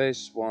we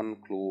place 1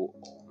 clue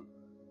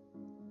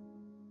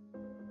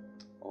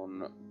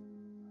on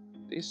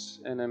this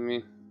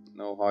enemy.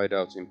 No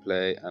hideouts in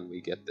play, and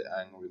we get the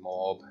angry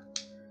mob.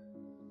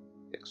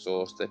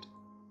 exhausted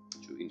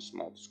to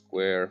Innsmouth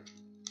Square.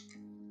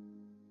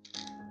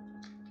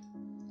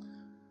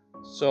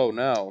 So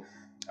now,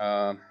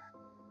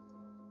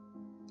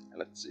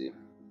 let's see.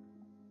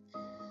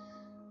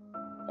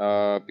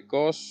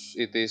 Because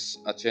it is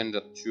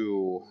agenda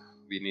 2,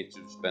 we need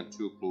to spend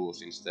 2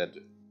 clues instead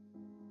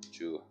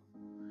to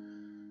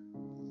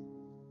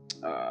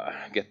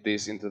get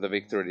this into the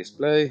victory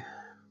display.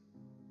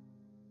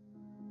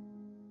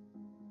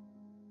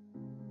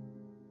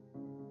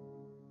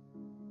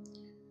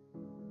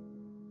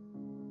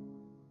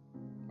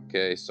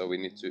 Okay, so we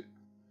need to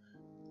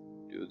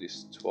do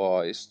this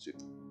twice to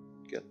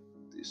get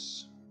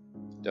this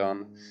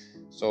done.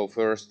 So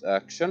first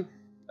action,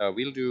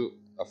 we'll do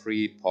a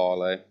free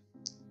parlay.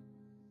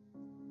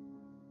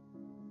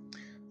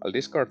 I'll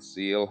discard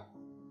seal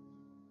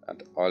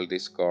and I'll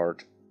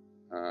discard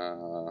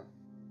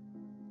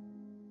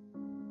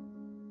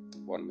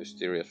one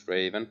mysterious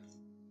raven.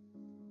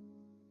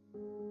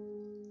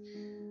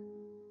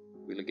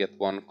 We'll get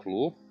 1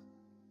 clue.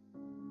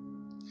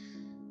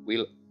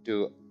 We'll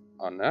do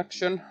an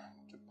action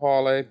to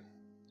parlay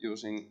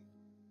using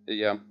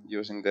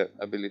the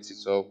ability.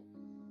 So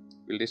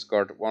we'll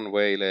discard 1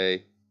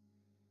 waylay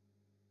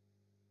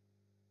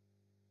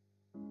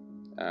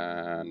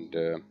and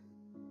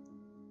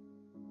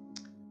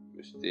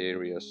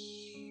mysterious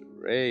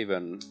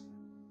raven.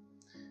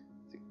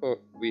 I think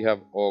we have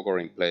ogre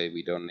in play.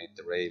 We don't need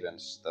the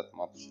ravens that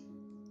much.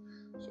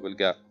 So we'll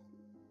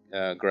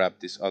grab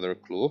this other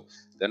clue.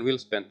 Then we'll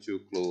spend 2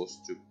 clues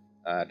to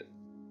add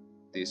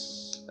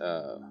this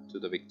to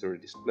the victory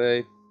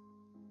display.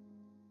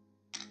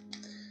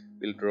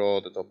 We'll draw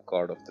the top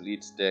card of the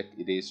Leeds deck.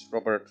 It is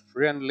Robert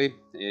Friendly.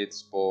 It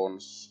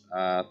spawns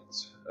at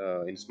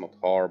Innsmouth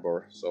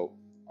Harbor, so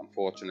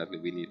unfortunately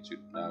we need to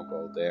now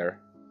go there.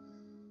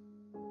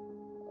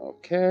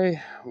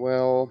 Okay,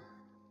 well,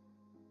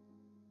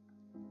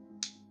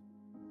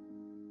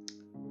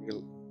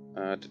 we'll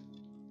add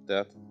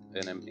that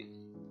enemy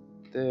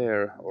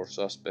there, or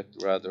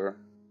suspect rather.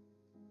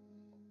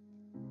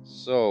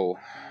 So,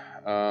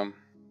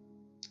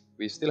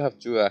 we still have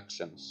 2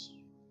 actions.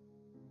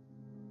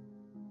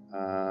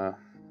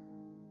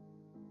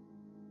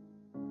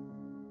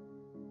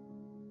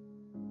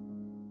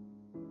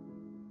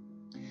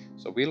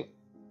 So we'll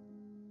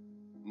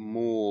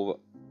move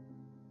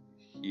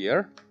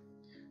here.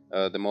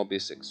 The mob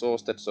is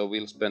exhausted, so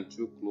we'll spend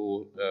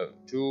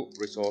 2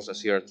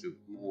 resources here to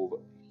move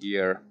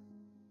here.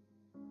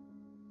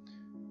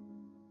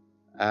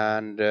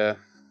 And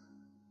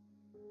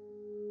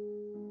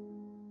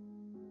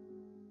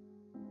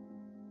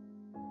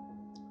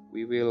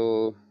we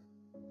will...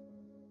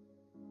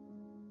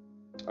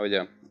 Oh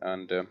yeah,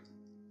 and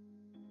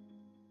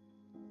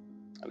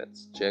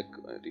let's check,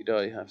 did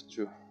I have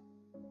to...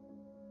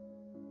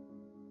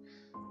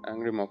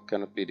 Angry Mob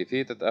cannot be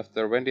defeated.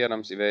 After Wendy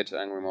Adams evades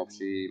Angry Mob,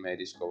 she may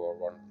discover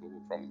 1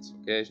 clue from its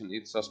location.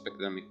 Each suspect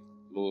enemy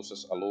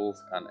loses aloof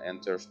and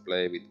enters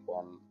play with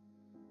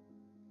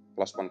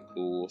 +1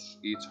 clues.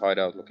 Each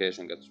hideout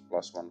location gets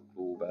 +1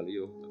 clue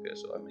value. Okay,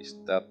 so I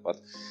missed that, but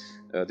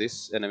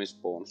this enemy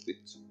spawns with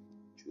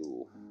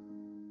 2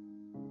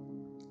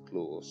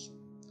 clues.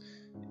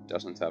 It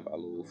doesn't have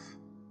aloof.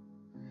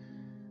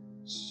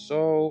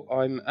 So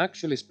I'm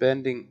actually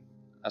spending,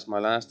 as my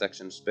last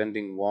action,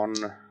 spending 1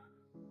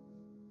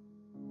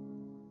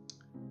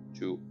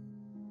 to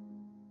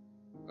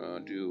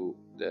do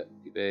the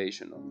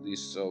evasion on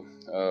this. So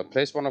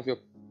place 1 of your...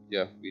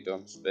 Yeah, we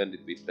don't spend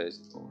it, we place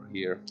it over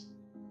here.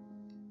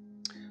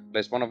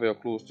 Place 1 of your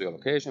clues to your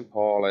location,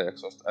 parlay,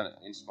 exhaust, and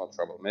Innsmouth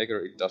Troublemaker.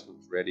 It does not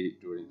ready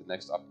during the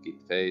next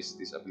upkeep phase.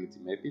 This ability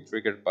may be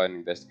triggered by an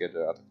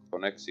investigator at a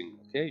connecting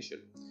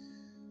location.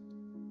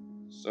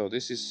 So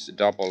this is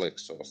double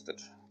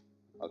exhausted.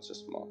 I'll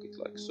just mark it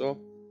like so.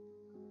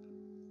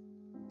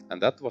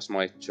 And that was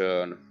my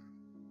turn.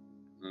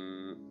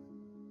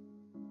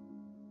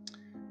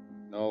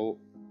 No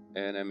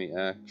enemy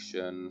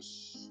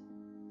actions.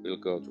 We'll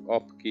go to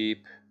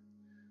upkeep.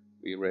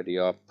 We ready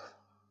up.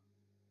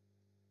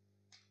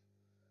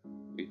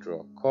 We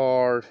draw a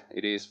card.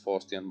 It is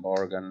Faustian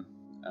Bargain,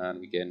 and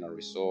we gain a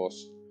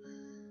resource.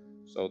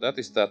 So that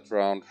is that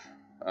round.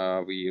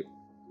 We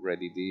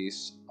ready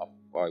these up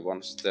by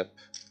 1 step.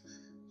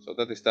 So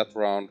that is that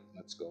round.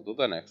 Let's go to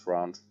the next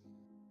round.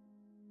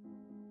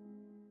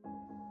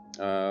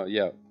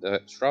 Yeah,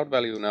 the shroud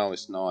value now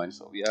is 9,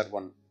 so we add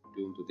 1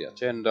 doom to the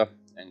agenda.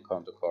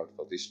 Encounter card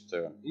for this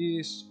turn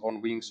is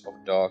On Wings of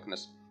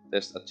Darkness.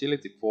 Test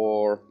agility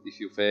 4. If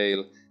you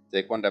fail,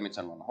 take 1 damage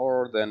and 1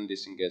 horror, then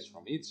disengage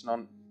from each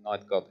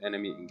non-night guard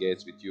enemy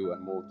engage with you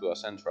and move to a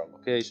central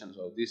location.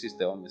 So this is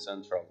the only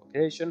central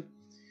location.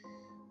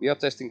 We are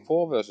testing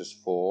 4 versus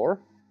 4.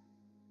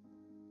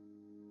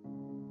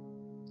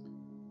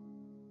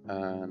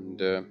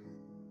 And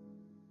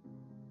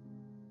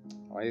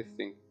I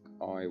think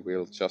I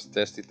will just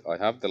test it. I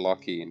have the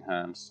lucky in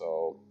hand,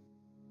 so...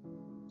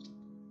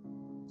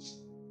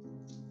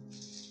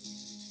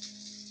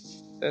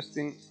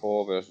 Testing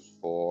 4 versus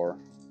 4.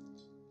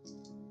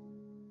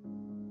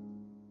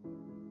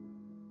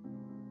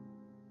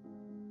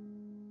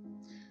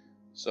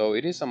 So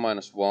it is a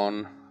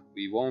 -1.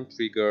 We won't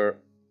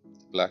trigger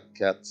Black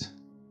Cat,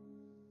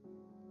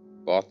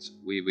 but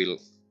we will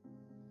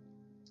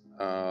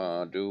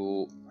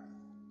do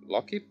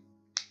lucky.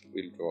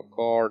 We'll draw a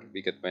card,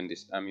 we get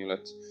Wendy's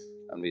amulet,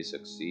 and we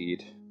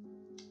succeed.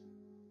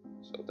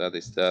 So that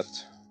is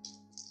that.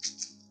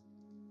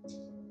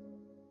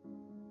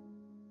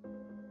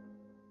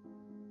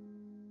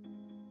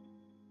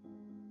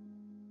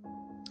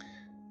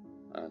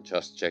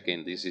 Just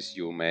checking, this is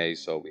you may,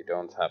 so we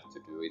don't have to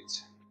do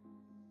it.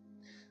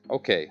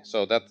 Okay,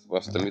 so that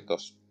was the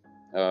mythos.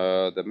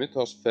 The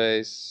mythos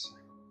phase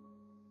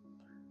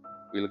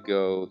will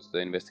go to the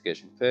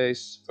investigation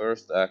phase.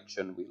 First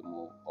action, we'll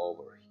move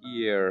over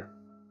here.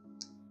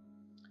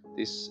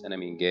 This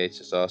enemy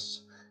engages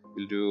us.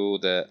 We'll do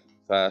the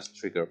fast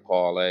trigger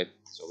parlay.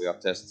 So we are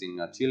testing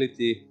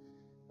agility.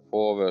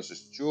 4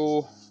 versus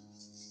 2.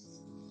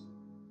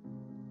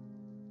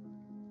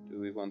 Do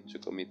we want to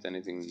commit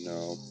anything?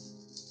 No.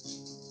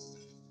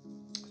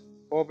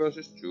 4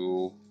 versus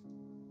 2.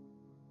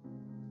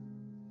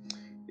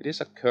 It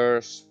is a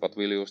curse, but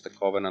we'll use the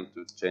Covenant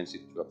to change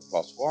it to a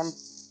 +1.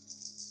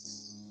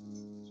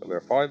 So we're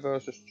 5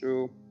 versus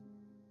 2.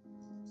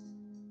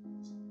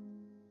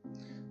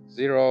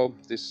 0.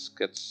 This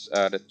gets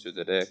added to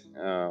the deck,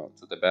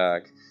 to the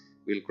bag.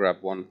 We'll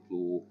grab 1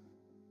 clue.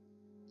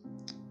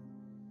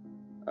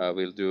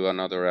 We'll do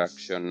another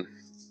action.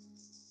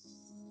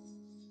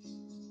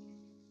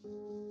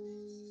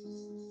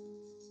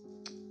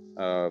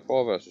 Uh,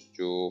 4 versus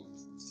 2.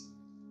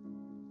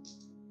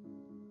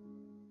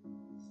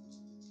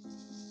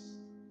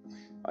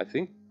 I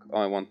think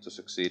I want to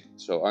succeed,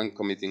 so I'm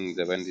committing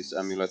the Wendy's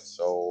amulet,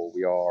 so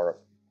we are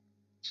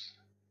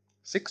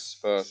 6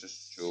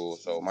 versus 2,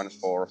 so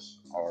 -4s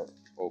are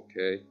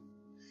okay.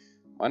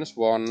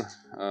 -1,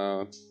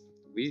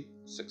 we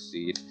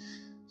succeed.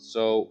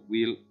 So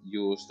we'll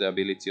use the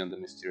ability on the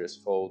mysterious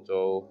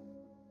photo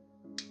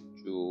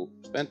to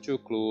spend 2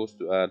 clues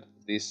to add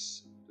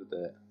this to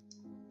the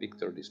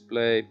victor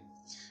display.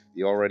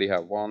 We already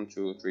have 1,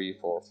 2, 3,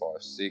 4,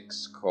 5,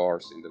 6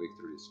 cards in the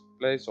victor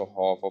display, so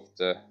half of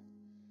the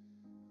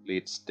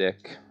lead's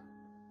deck.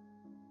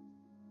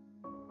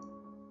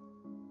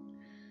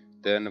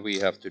 Then we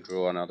have to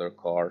draw another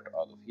card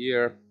out of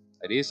here.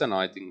 It is a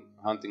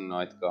hunting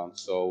night count,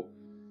 so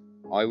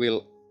I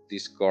will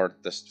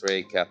discard the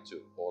stray cat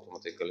to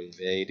automatically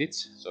evade it,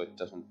 so it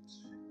doesn't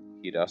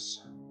hit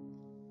us.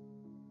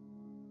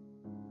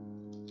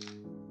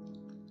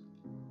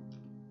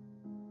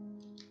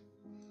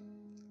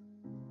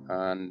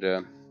 And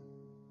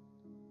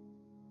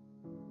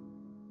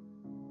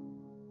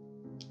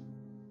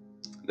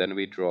then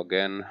we draw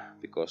again,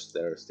 because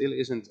there still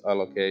isn't a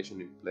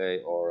location in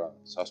play or a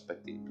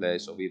suspect in play,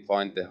 so we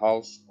find the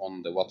house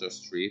on the water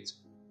street.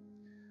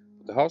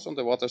 Put the house on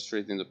the water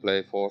street into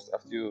play first.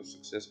 After you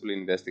successfully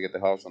investigate the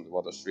house on the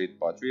water street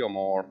by 3 or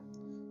more,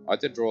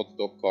 either draw the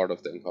top card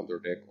of the encounter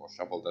deck or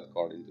shuffle that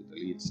card into the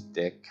lead's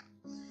deck.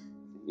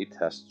 It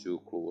has 2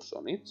 clues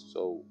on it,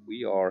 so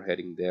we are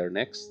heading there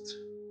next.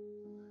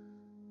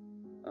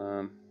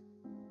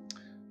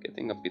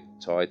 Getting a bit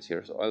tight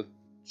here, so I'll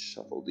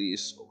shuffle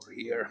these over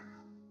here.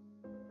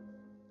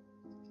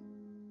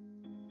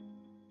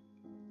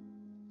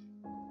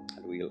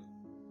 And we'll,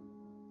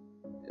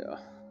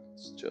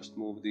 let's just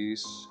move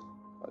these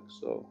like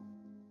so.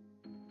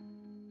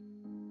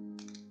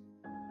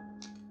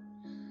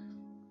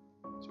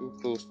 2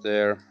 clues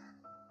there.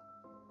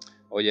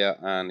 Oh yeah,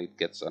 and it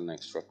gets an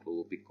extra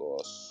clue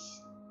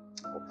because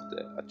of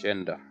the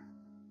agenda.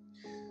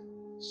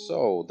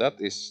 So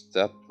that is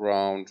that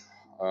round.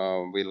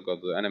 We'll go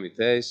to the enemy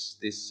phase.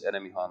 This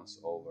enemy hunts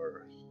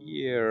over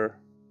here.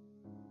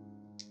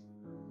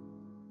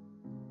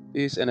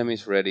 This enemy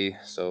is ready,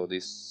 so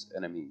this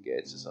enemy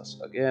engages us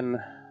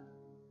again.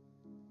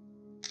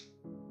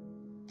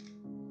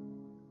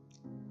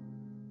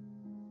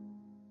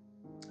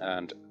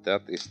 And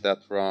that is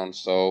that round,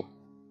 so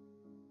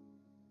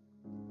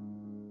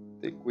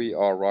I think we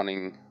are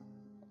running.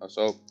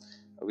 So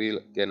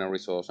we'll gain a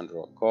resource and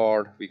draw a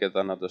card. We get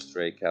another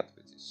stray cat,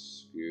 which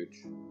is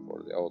huge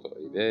for the auto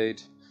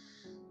evade.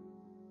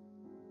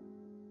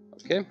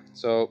 Okay,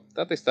 so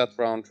that is that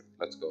round.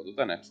 Let's go to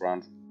the next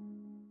round.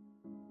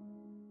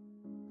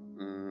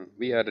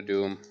 We add a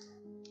doom.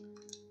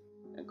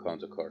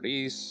 Encounter card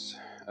is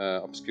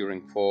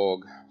obscuring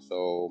fog,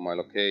 so my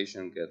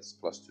location gets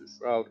 +2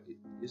 shroud. It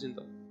isn't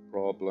a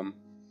problem.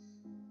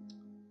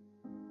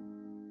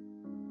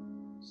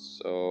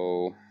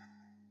 So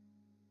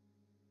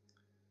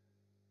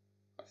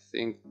I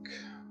think,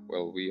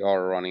 well, we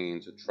are running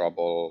into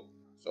trouble.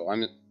 So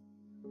I'm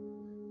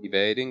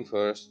evading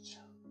first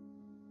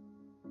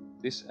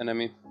this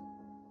enemy.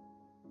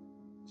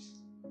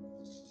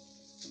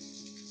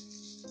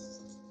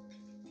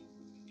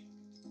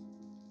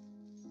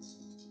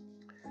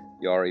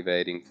 We are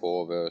evading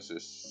 4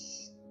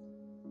 versus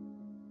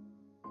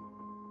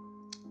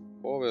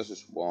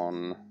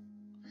 1.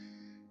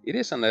 It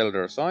is an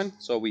elder sign,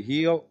 so we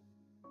heal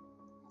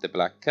the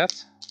black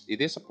cat.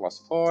 It is a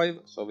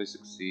 +5, so we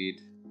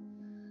succeed.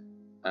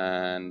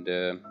 And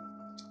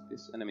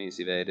This enemy is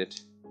evaded.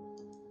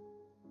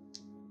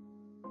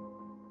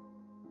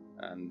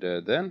 And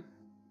then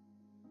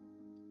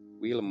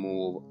we'll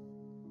move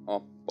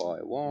up by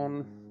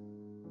 1.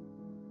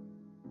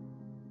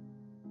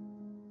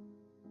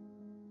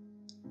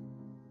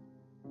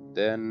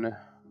 Then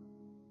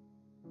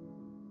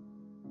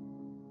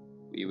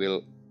we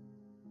will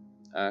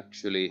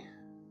actually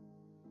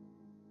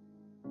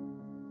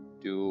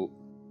do...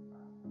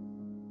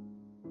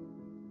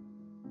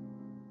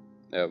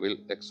 we'll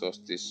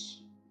exhaust this.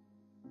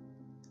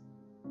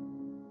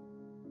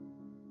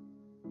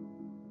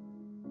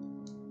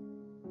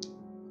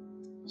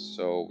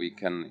 So we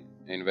can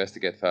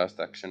investigate fast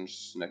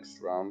actions next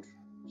round.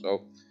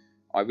 So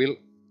I will,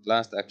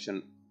 last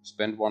action,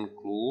 spend 1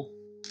 clue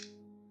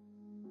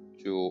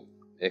to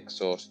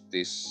exhaust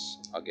this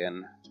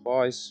again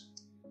twice.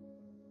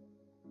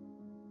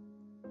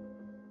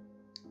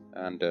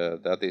 And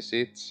that is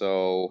it.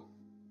 So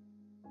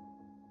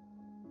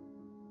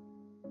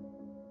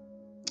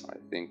I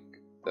think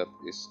that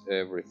is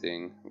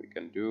everything we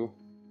can do.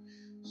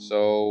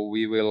 So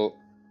we will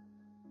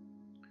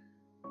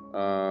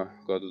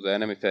go to the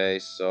enemy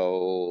phase.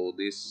 So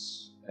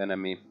this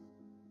enemy,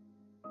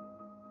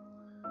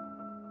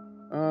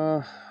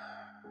 I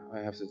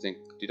have to think,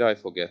 did I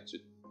forget to,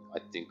 I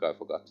think I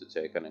forgot to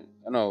take an,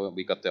 no,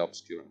 we got the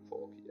obscuring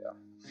fog, yeah.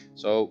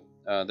 So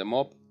the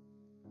mob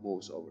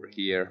moves over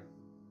here,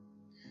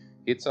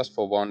 hits us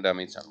for 1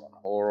 damage and 1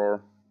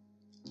 horror.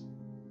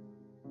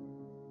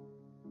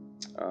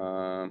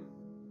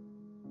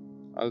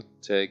 I'll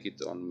take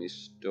it on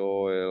Miss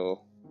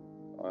Doyle,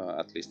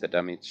 at least the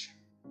damage.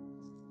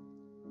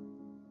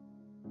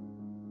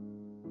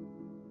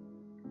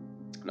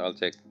 And I'll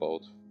take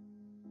both.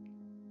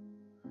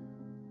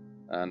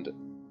 And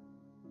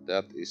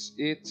that is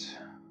it.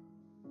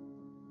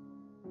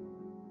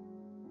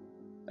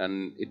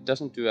 And it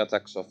doesn't do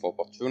attacks of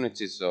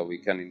opportunity, so we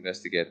can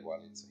investigate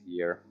while it's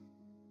here.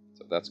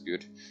 So that's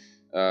good.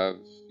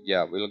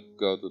 Yeah, we'll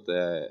go to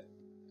the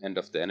end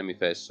of the enemy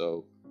phase,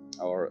 so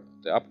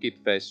the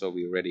upkeep phase, so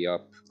we ready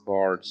up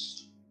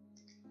cards.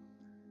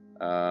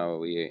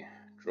 We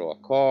draw a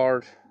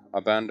card,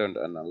 abandoned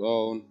and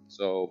alone.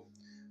 So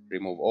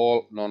remove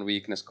all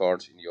non-weakness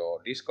cards in your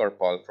discard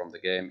pile from the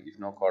game. If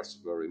no cards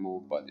were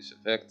removed by this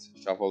effect,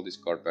 shuffle this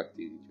card back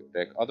into your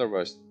deck.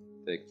 Otherwise,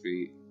 take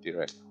 3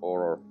 direct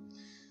horror.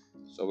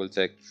 So we'll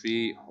take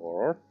 3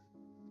 horror.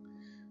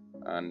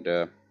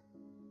 And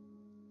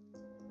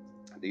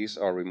these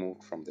are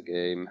removed from the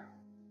game.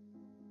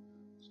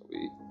 So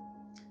we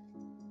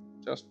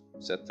just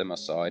set them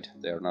aside.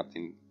 They are not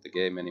in the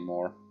game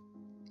anymore.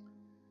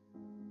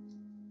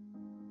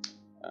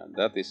 And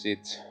that is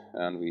it.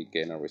 And we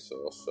gain a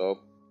resource. So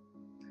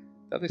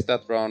that is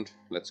that round.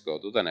 Let's go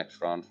to the next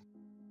round.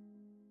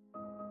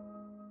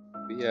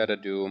 We had a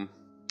Doom.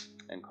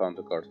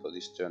 Encounter card for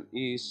this turn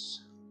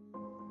is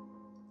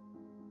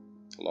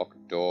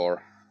locked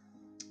door.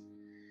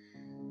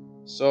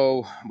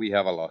 So we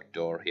have a locked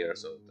door here,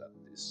 so that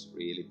is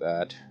really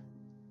bad.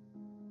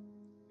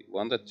 We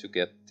wanted to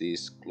get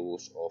these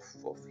clues off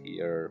of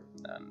here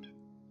and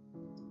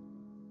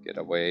get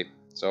away.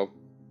 So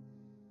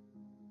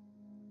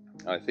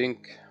I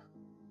think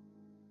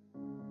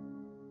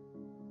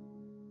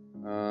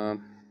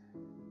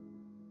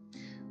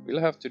we'll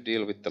have to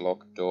deal with the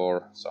locked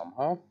door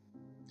somehow.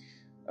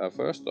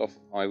 First off,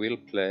 I will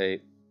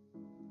play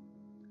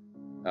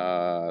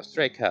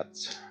Stray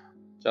Cats,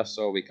 just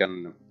so we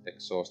can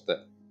exhaust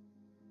the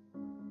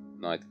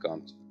night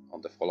count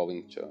on the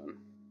following turn.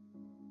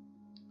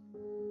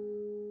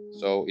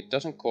 So it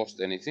doesn't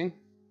cost anything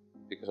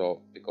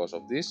because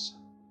of this.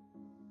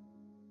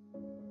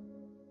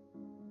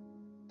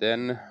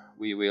 Then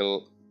we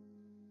will,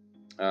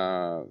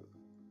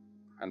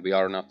 and we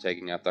are not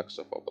taking attacks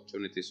of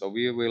opportunity, so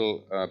we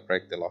will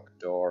break the locked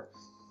door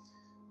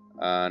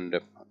and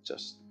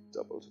just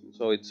double.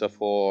 So it's a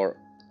 4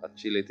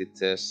 agility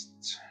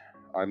test.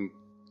 I'm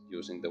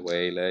using the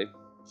waylay.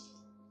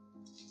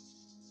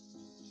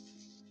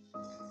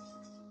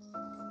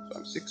 So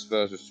I'm 6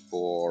 versus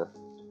 4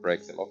 to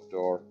break the locked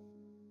door.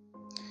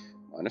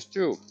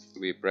 -2,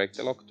 we break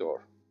the locked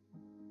door.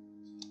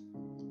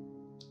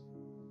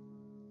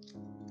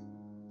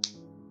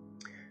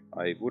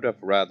 I would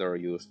have rather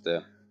used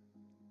the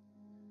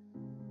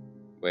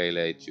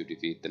waylay to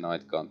defeat the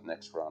night count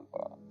next round,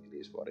 but it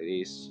is what it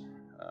is.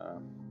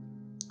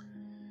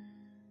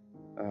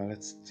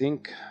 Let's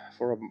think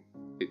for a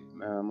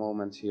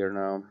moment here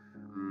now.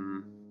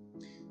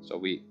 So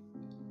we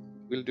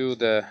will do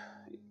the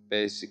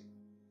basic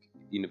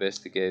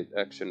investigate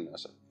action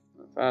as a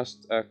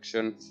fast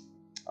action.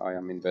 I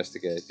am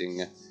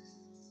investigating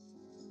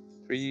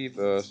 3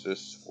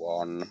 versus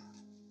 1.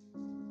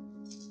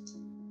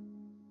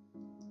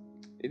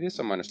 It is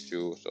a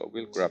 -2, so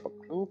we'll grab a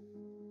clue.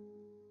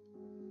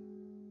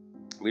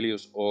 We'll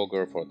use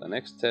Augur for the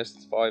next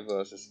test, 5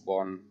 versus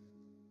 1.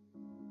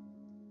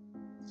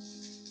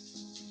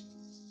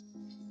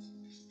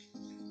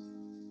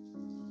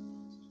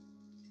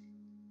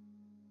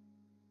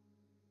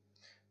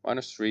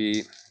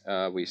 -3,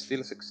 we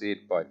still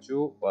succeed by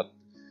 2, but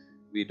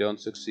we don't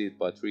succeed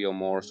by 3 or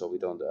more, so we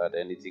don't add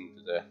anything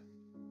to the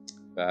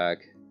bag.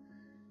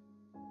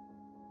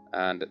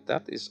 And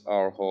that is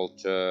our whole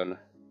turn.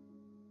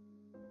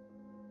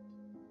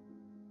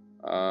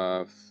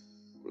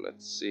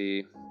 Let's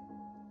see.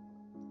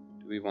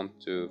 Do we want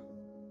to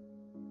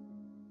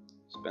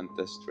spend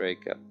the stray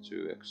cat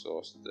to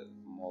exhaust the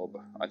mob?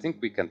 I think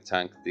we can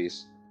tank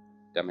these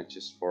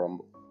damages for a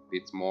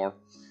bit more.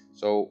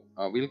 So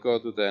we'll go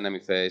to the enemy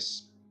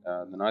phase.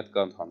 The Night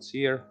Count hunts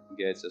here,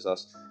 engages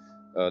us.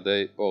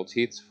 They both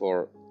hit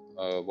for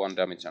 1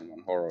 damage and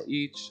 1 horror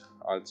each.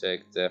 I'll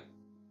take the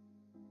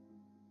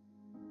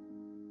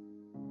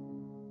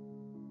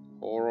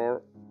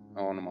horror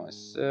on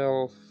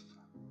myself.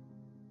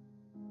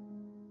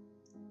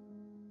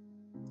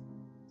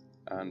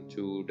 And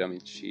 2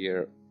 damage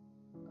here.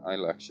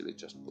 I'll actually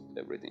just put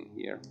everything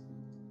here.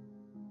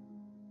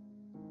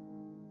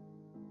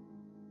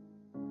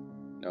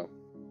 No.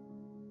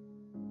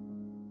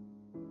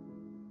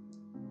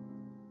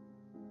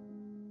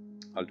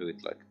 I'll do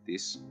it like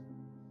this.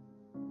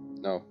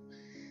 No.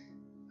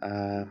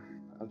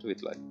 I'll do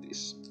it like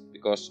this.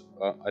 Because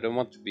I don't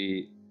want to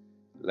be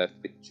left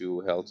with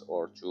 2 health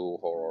or 2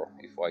 horror.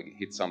 If I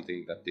hit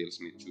something that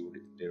deals me 2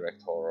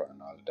 direct horror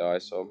and I'll die,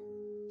 so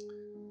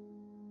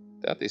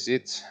that is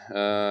it.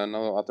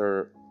 No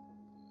other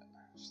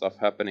stuff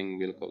happening.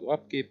 We'll go to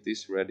upkeep.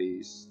 This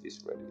readies,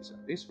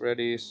 and this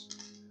readies.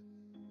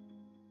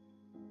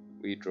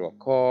 We draw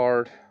a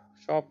card.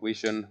 Sharp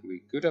Vision.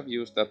 We could have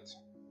used that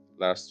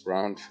last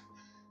round,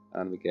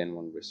 and we gain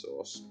 1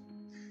 resource.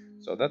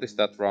 So that is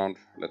that round.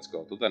 Let's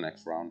go to the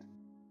next round.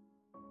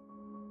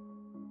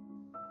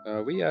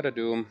 We add a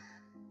Doom.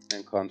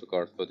 Encounter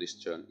card for this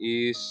turn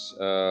is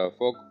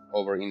Fog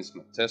over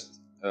Instrument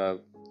Test.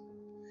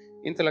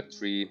 Intellect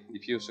 3.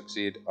 If you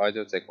succeed,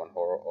 either take 1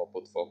 horror or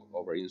put Fog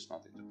over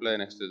Instrument into play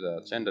next to the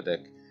agenda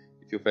deck.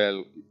 If you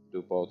fail,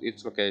 do both.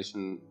 Each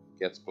location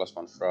gets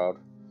 +1 shroud.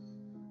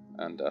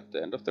 And at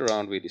the end of the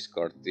round, we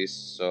discard this.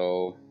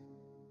 So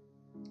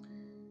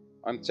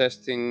I'm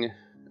testing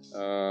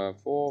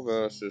 4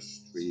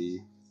 versus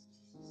 3.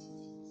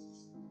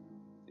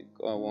 I think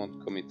I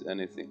won't commit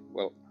anything.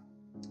 Well,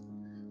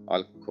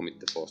 I'll commit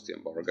the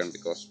Faustian Bargain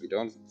because we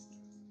don't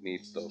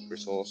need those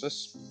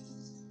resources.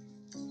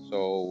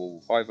 So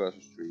 5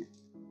 versus 3.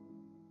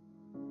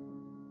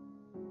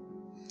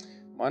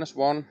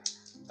 -1.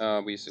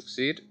 We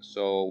succeed,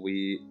 so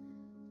we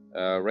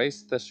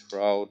raise the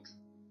shroud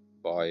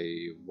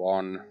by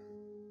 1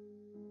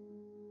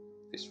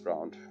 this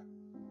round.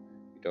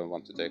 We don't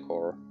want to take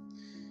horror.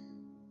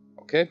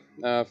 Okay,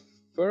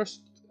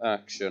 first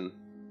action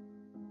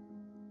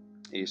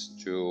is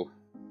to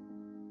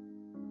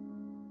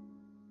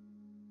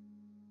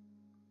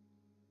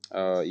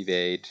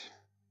evade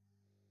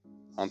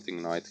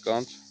Hunting Night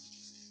Count.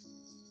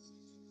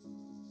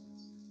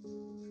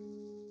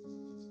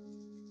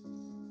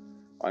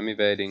 I'm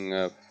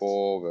evading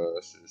 4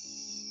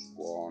 versus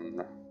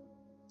 1.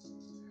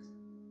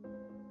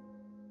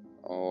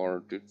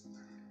 Or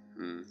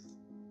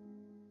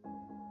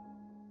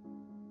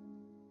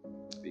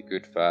we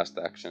could fast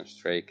action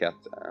Stray Cat,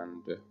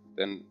 and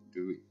then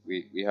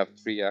we have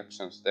 3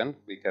 actions. Then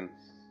we can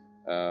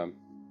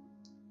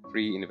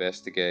free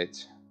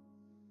investigate,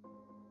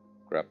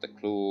 grab the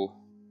clue,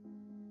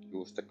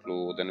 use the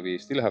clue. Then we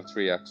still have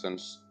 3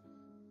 actions.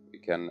 We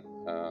can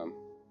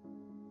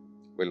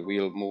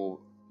we'll move.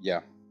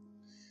 Yeah,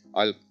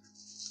 I'll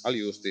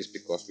use this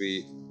because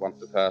we want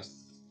to fast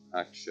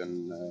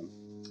action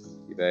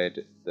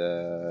evade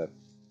the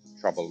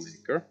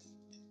Troublemaker.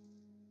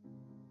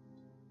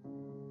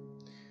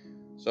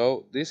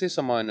 So this is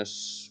a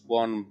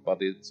 -1,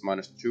 but it's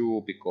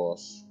 -2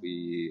 because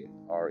we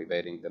are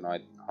evading the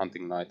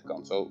Hunting Night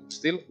Count. So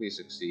still we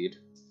succeed.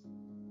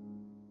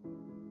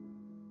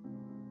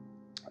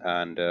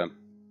 And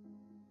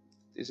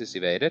this is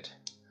evaded.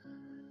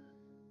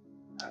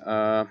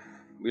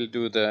 We'll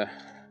do the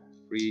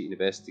free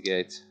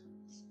investigate.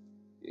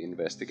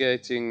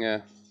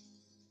 Investigating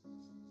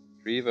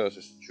 3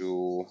 versus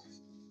 2.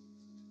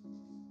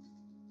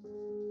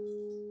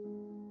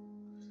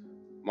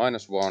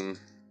 -1.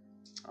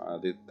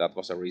 That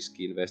was a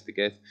risky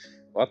investigate,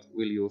 but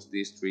we'll use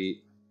these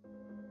 3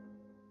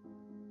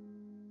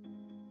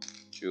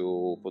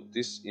 to put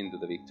this into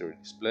the victory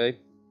display,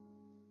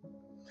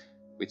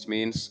 which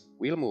means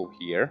we'll move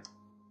here.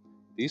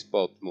 These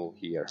both move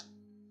here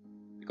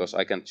because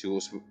I can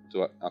choose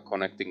to a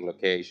connecting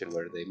location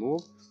where they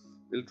move.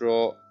 We'll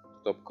draw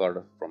the top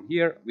card from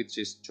here, which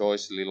is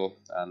Choice Little,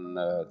 and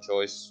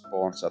Choice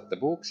spawns at the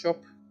bookshop.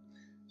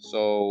 So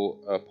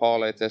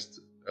parlay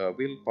test.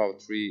 Willpower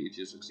 3. If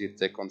you succeed,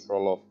 take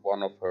control of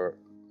one of her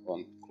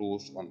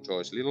clues on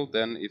Choice Little.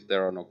 Then, if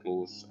there are no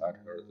clues, add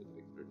her to the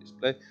victory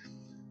display.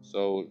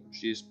 So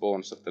she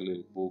spawns at the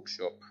little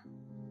bookshop,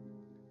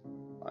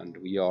 and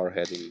we are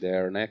heading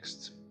there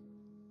next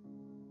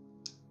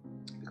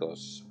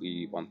because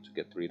we want to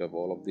get rid of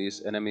all of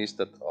these enemies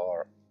that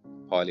are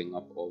piling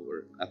up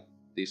over at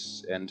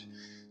this end.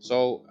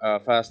 So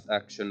fast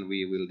action,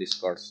 we will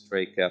discard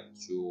Stray Cat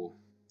to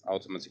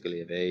automatically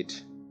evade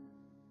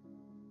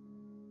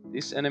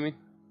this enemy.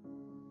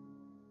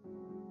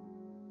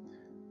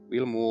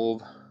 We'll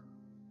move.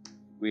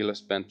 We'll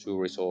spend 2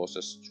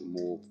 resources to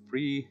move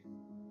 3.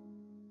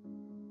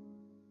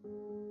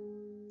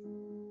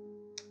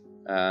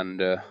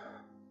 And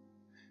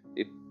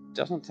it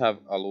doesn't have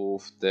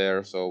aloof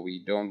there, so we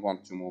don't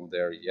want to move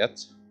there yet.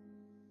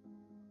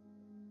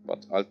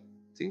 But I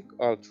think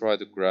I'll try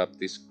to grab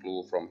this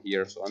clue from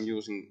here, so I'm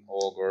using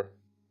Augur.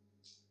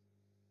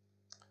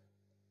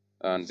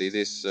 And it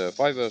is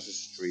 5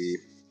 versus 3.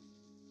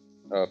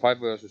 5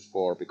 versus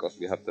 4 because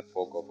we have the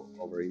fog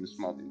over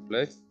Innsmouth in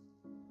play.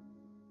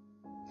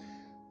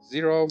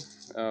 0,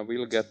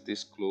 we'll get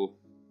this clue.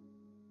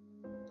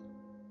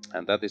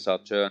 And that is our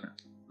turn.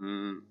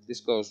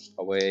 This goes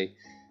away.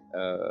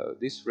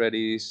 This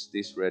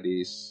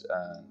readies,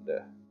 and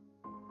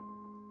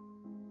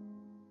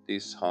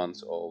this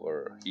hunts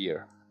over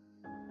here.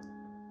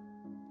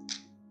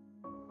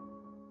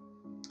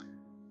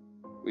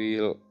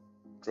 We'll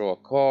draw a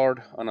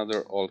card,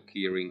 another old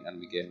keyring, and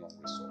we gain 1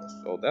 resource.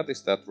 So that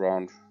is that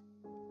round.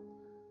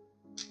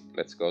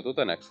 Let's go to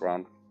the next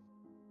round.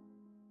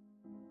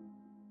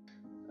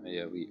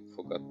 Yeah, we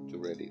forgot to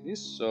ready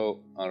this, so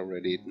I'll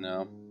ready it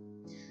now.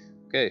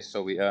 Okay,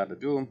 so we add a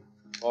doom.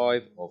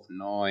 5 of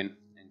 9.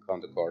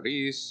 Encounter card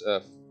is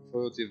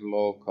furtive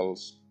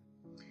locals.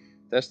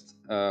 Test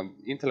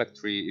intellect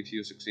 3. If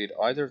you succeed,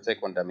 either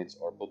take 1 damage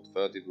or put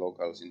furtive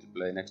locals into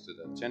play next to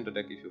the agenda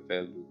deck. If you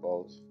fail, do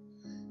both.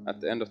 At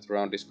the end of the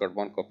round, discard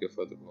 1 copy of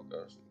furtive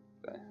locals.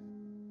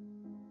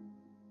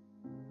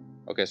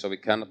 Okay, so we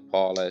cannot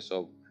parlay,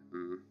 so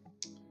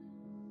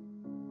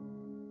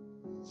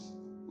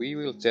we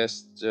will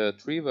test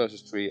 3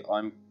 versus 3.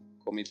 I'm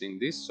committing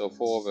this, so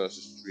 4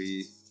 versus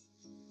 3.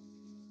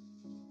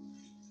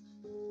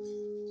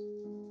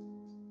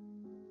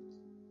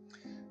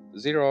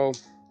 Zero,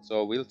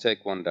 so we'll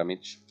take 1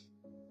 damage.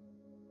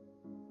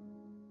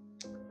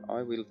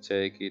 I will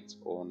take it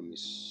on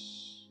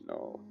miss.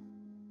 No,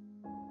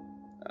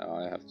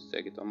 I have to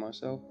take it on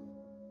myself.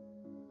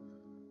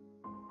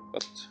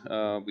 But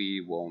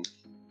we won't.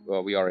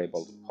 Well, we are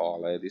able to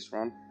parlay this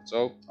run.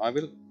 So I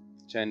will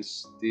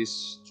change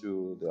this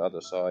to the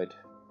other side.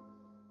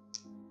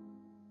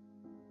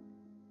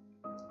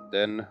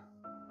 Then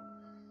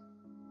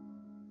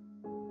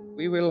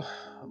we will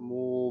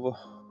move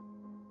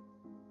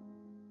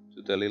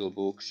to the little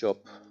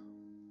bookshop.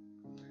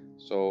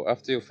 So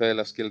after you fail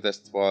a skill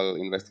test while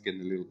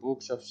investigating the little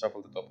bookshop,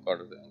 shuffle the top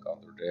card of the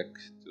encounter deck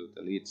to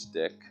the leads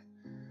deck.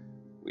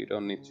 We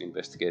don't need to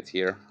investigate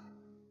here.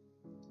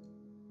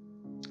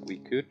 We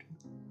could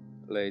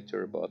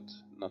later, but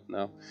not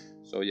now.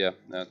 So yeah,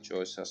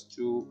 choice has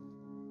 2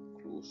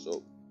 clues,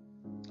 so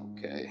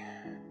okay.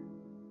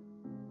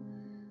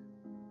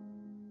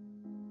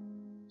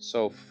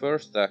 So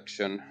first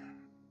action,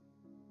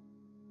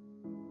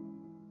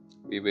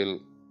 we will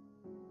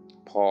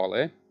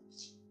parlay.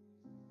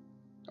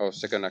 Our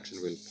second action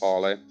will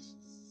parlay.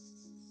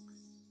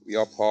 We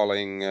are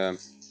parlaying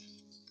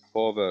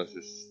 4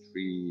 versus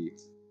 3.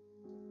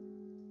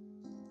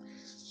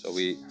 So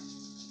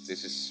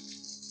this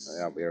is,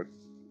 yeah, we are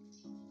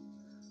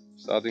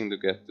starting to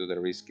get to the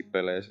risky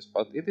places,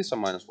 but it is a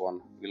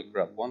 -1. We'll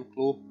grab 1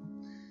 clue.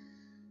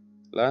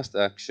 Last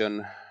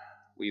action,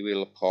 we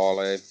will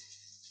parlay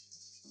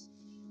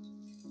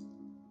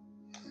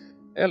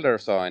Elder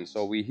Sign.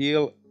 So we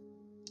heal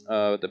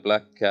the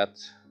black cat.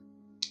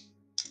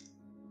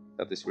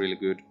 That is really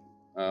good.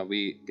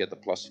 We get a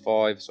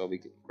 +5, so we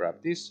can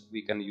grab this.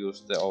 We can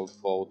use the old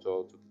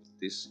photo to put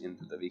this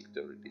into the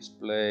victory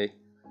display.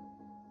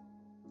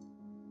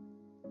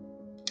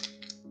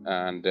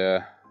 And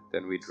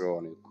then we draw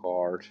a new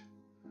card.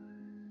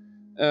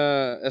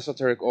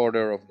 Esoteric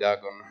Order of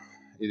Dagon.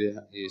 It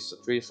is a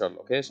 3-star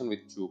location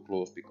with 2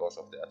 clues because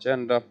of the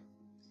agenda.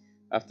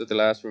 After the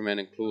last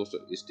remaining clue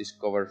is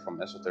discovered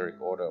from Esoteric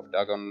Order of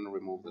Dagon,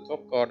 remove the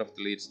top card of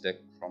the leads deck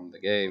from the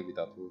game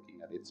without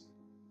looking at it.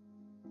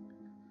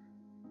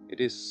 It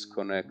is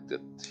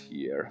connected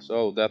here,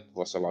 so that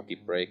was a lucky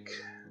break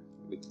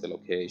with the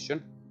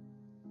location.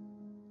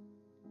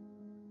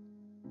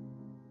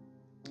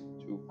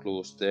 2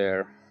 clues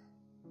there.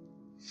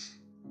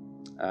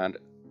 And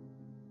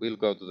we'll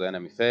go to the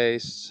enemy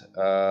phase.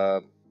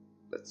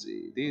 Let's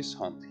see, this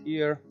hunt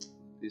here,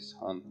 this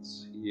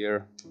hunts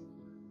here.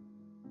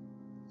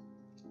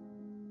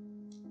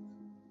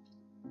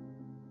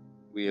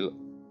 We'll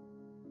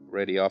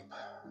ready up,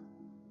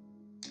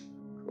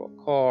 draw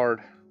a card,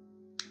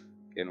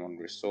 gain 1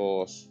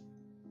 resource.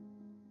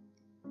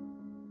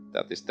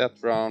 That is that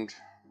round.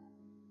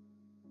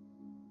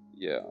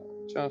 Yeah,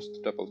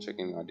 just double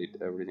checking I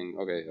did everything.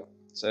 Okay, yeah.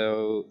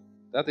 So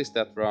that is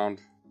that round.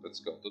 Let's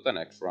go to the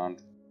next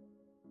round.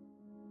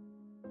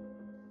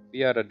 We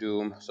had a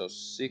doom, so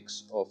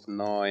 6 of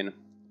 9.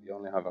 We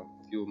only have a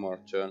few more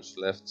turns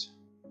left.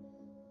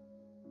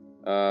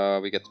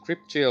 We get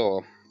Crypt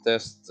Chill.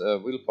 Test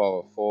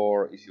willpower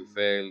 4. If you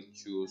fail,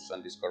 choose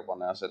and discard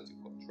 1 asset you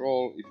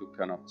control. If you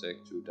cannot,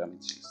 take 2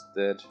 damage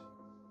instead.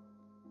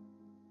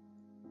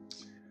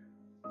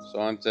 So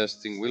I'm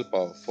testing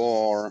willpower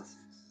 4.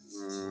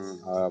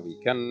 We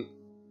can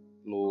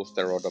lose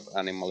the rod of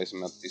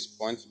animalism at this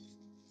point.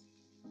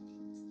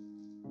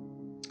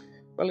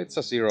 Well, it's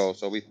a 0,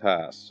 so we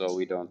pass, so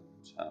we don't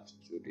have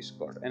to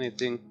discard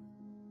anything.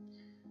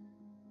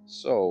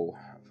 So,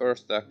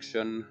 first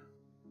action,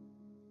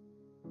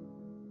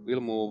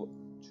 we'll move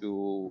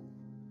to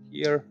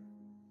here.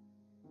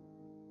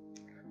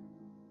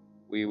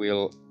 We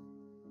will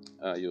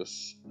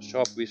use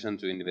sharp vision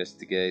to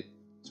investigate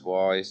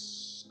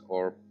twice,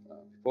 or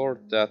before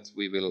that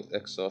we will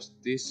exhaust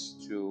this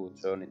to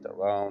turn it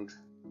around.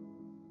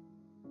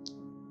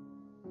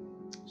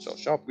 So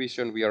sharp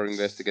vision, we are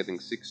investigating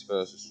 6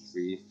 versus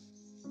 3.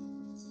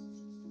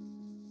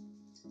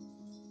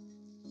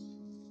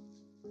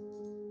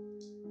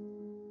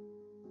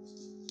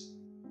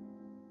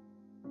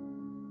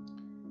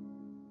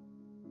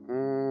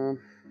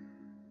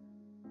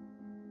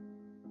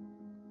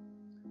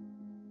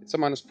 It's a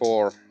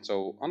 -4,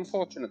 so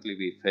unfortunately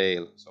we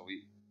fail, so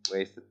we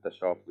wasted the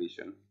sharp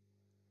vision.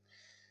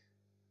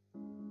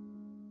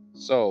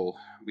 So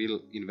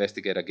we'll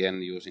investigate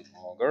again using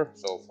Augur,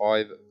 so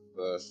 5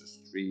 versus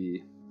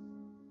 3.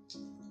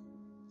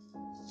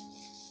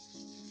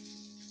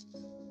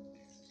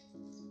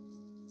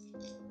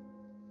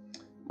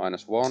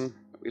 -1,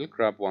 we'll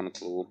grab 1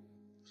 clue.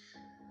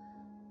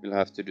 We'll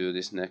have to do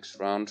this next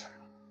round.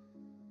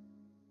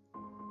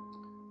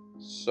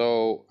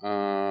 So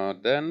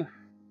then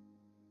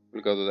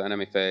we'll go to the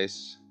enemy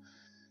phase.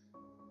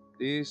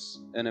 These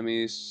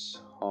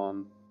enemies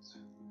hunt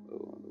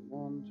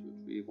 1, 2,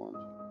 3, 1.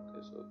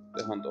 Okay, so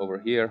they hunt over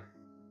here.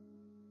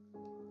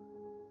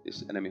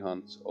 This enemy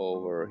hunts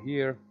over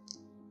here.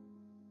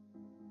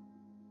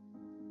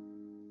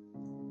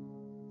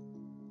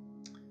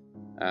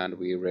 And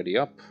we ready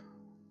up.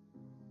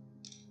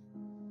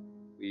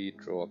 We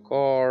draw a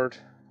card,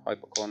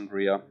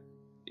 Hypochondria.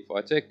 If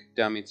I take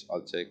damage,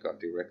 I'll take a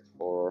direct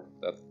horror.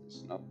 That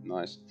is not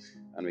nice.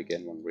 And we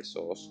gain 1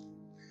 resource.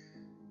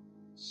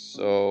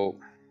 So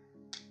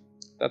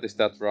that is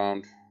that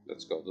round.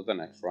 Let's go to the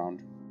next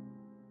round.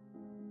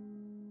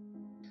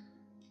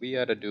 We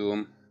add a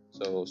Doom.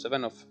 So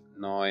 7 of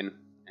 9.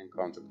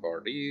 Encounter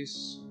card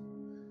is...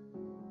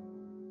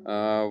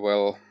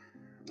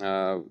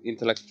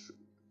 intellect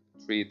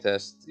 3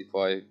 test. If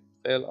I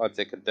fail, I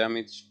take a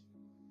damage.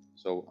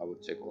 So I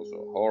would take also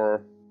a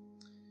horror.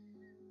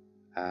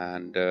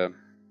 And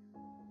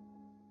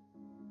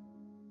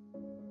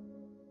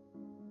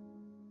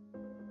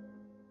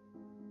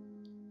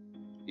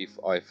if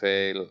I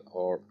fail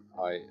or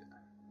I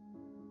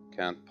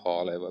can't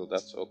parlay, well,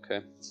 that's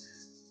okay.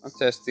 I'm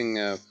testing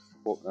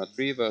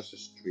 3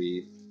 versus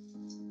 3.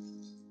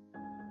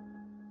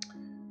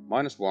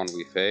 -1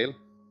 we fail,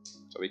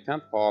 so we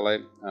can't parlay.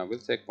 We'll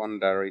take 1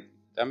 direct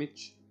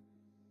damage.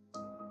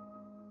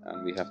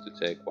 And we have to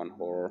take 1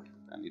 horror,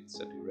 and it's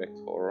a direct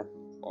horror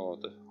for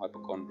the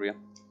Hypochondria.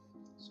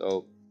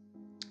 So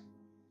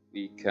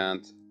we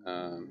can't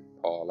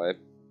parlay.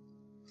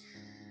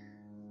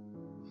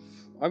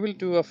 I will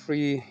do a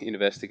free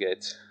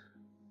investigate.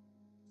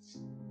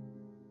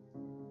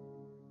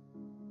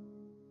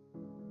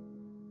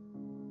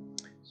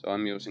 So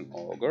I'm using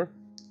Augur.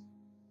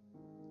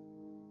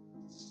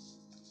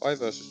 5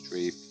 versus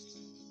 3.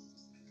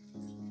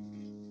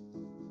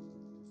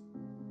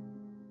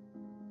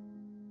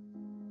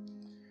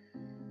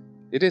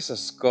 It is a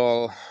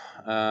skull,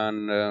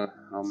 and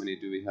how many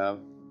do we have?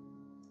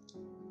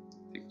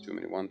 I think too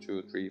many. 1,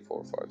 2, 3,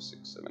 4, 5,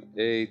 6, 7,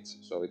 8.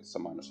 So it's a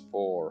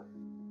 -4.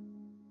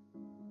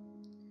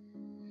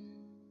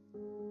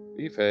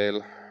 We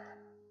fail.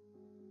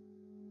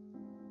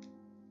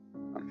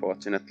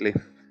 Unfortunately.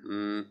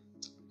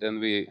 Then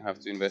we have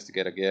to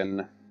investigate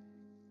again.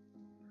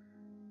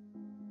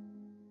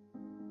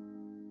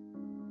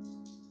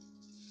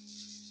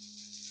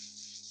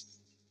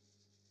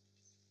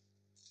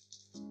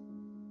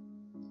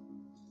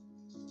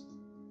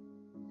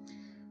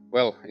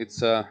 Well,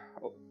 it's a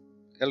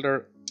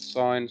Elder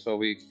sign, so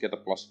we get a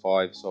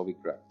 +5, so we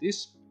grab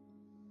this.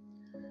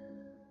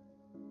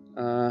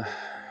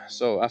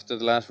 So after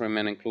the last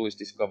remaining clue is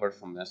discovered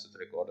from the Azathoth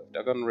record of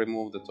Dagon,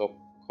 remove the top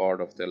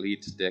card of the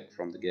lead deck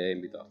from the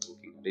game without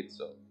looking at it,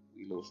 so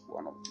we lose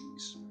 1 of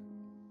these.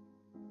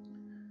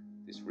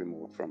 This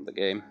removed from the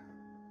game.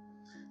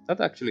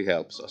 That actually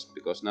helps us,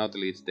 because now the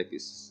lead deck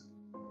is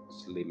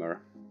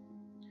slimmer.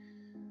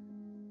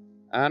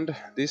 And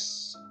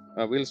this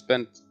we'll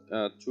spend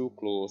 2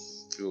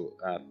 clues to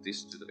add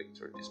this to the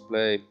victory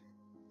display.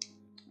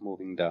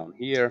 Moving down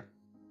here.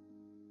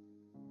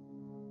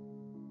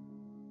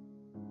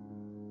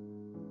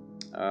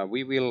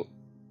 We will...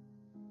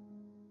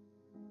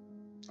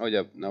 Oh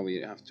yeah, now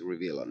we have to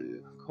reveal a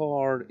new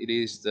card. It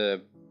is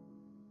the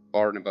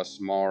Barnabas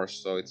Mars,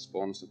 so it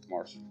spawns at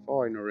Mars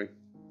Refinery.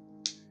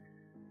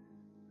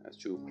 Has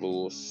 2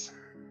 clues.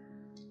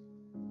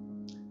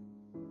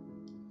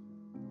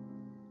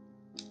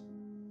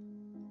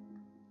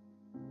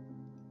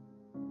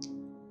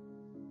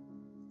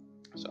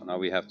 So now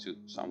we have to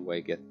some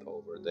way get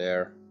over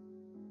there.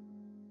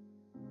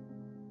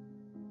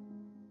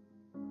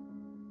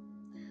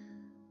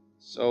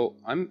 So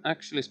I'm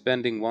actually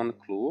spending 1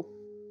 clue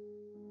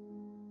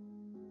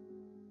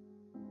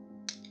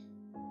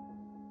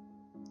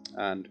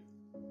and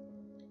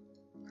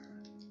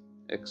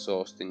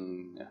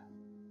exhausting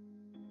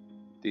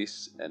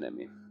this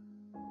enemy,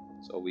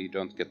 so we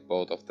don't get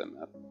both of them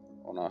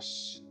on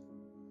us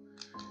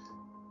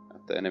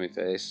at the enemy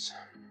phase.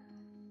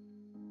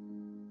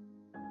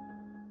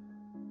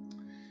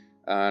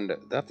 And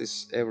that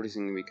is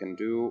everything we can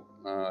do.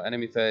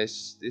 Enemy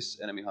phase, this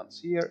enemy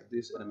hunts here,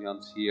 this enemy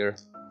hunts here,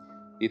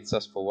 hits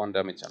us for 1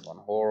 damage and 1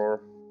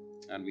 horror,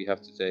 and we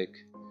have to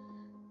take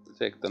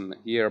them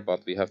here,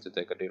 but we have to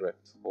take a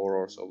direct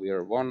horror, so we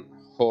are 1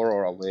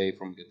 horror away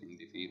from getting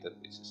defeated,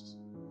 which is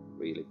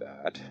really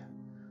bad.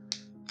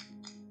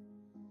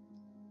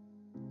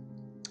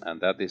 And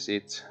that is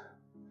it.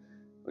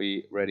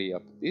 We ready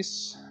up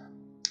this.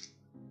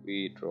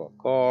 We draw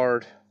a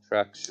card,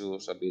 track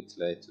shoes a bit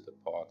late to the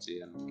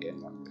party, and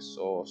gain 1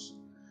 resource.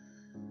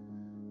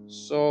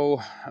 So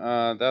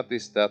that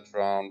is that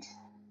round.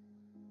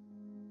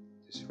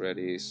 This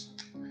readies.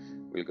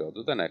 We'll go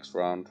to the next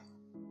round.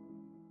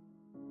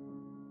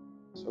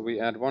 So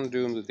we add 1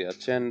 doom to the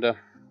agenda.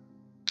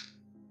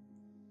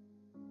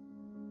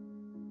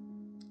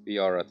 We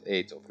are at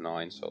 8 of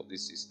 9, so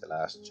this is the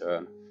last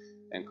turn.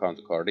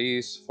 Encounter card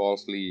is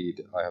false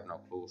lead. I have no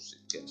clues.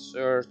 It can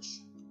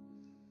search.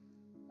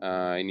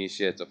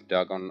 Initiate of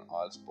Dagon.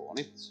 I'll spawn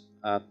it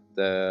at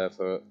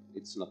the.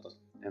 It's not an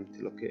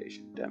empty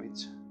location. Damn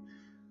it.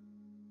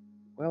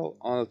 Well,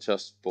 I'll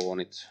just spawn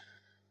it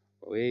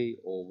way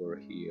over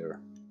here.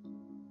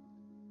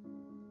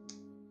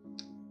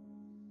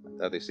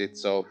 That is it.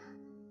 So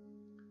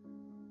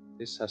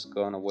this has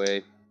gone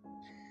away.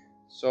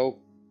 So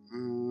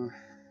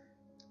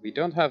we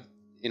don't have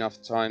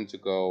enough time to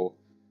go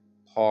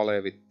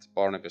parley with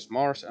Barnabas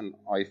Mars, and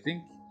I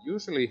think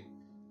usually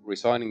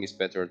resigning is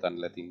better than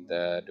letting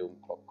the doom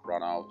clock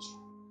run out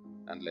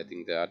and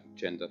letting the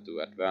agenda to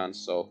advance.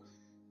 So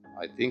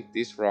I think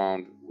this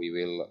round we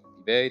will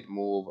evade,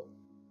 move.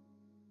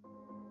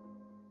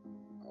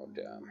 Oh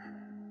damn.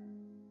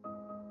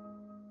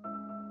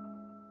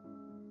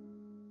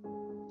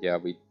 Yeah,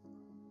 we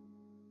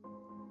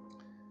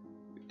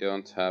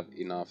don't have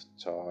enough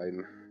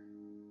time.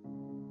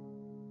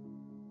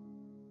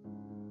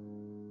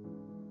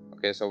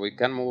 Okay, so we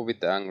can move with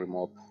the angry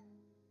mob.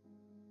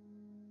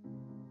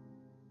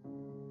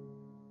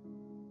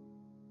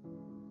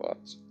 But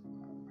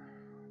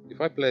if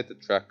I play the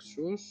track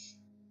shoes,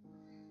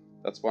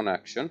 that's 1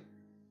 action.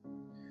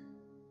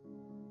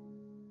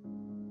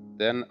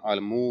 Then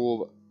I'll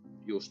move,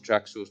 use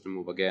track shoes to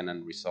move again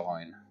and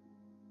resign.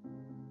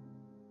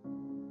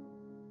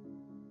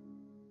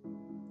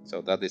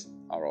 So that is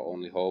our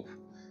only hope.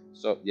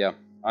 So yeah,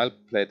 I'll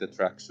play the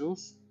track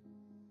shoes.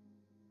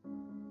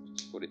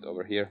 Just put it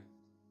over here.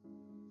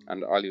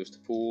 And I'll use the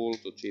fool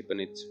to cheapen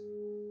it.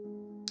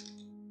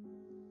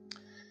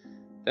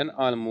 Then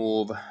I'll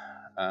move,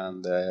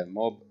 and the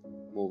mob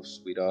moves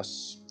with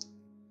us.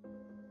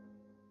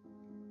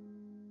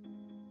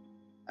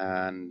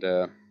 And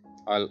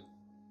I'll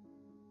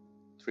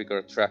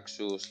trigger track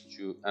shoes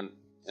to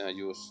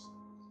use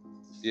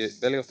the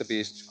belly of the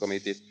beast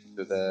committed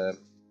to the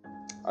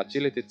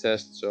agility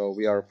test. So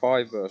we are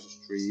 5 versus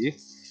 3.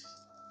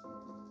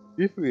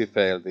 If we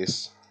fail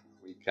this,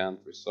 we can't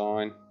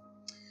resign.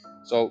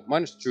 So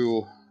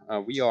 -2,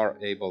 we are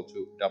able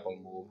to double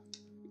move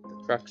with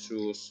the track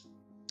shoes.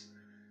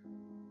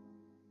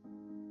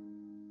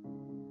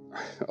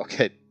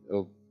 Okay,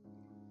 oh,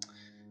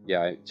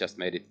 yeah, I just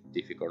made it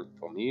difficult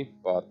for me,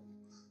 but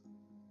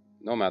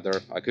no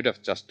matter, I could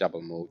have just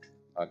double moved.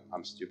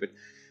 I'm stupid.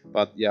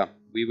 But yeah,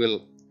 we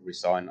will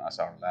resign as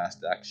our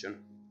last action.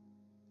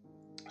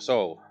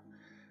 So,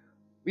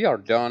 we are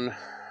done.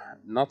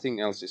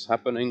 Nothing else is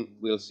happening.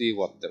 We'll see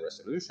what the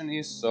resolution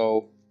is.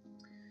 So,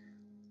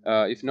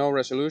 if no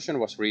resolution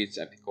was reached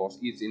and because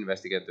each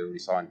investigator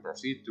resigned,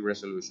 proceed to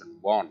resolution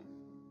 1.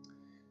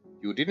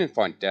 You didn't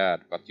find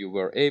Dad, but you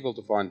were able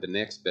to find the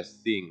next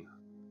best thing.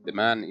 The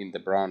man in the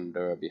brown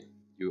derby.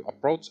 You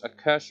approach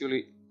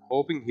casually,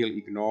 hoping he'll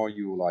ignore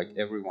you like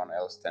everyone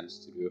else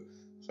tends to do,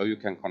 so you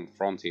can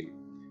confront him.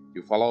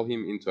 You follow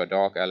him into a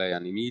dark alley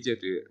and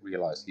immediately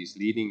realize he's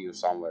leading you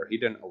somewhere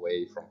hidden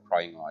away from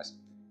prying eyes.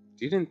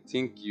 Didn't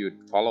think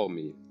you'd follow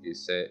me, he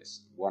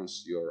says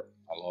once you're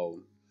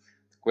alone.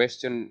 The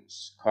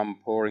questions come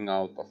pouring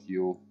out of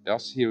you.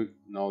 Does he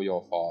know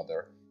your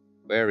father?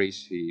 Where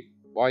is he?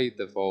 Why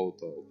the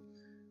photo?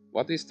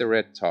 What is the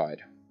red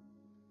tide?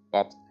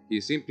 But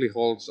he simply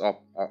holds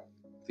up a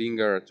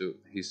finger to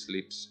his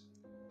lips.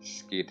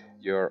 Shh, kid,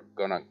 you're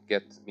gonna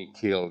get me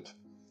killed.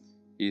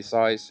 He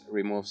sighs,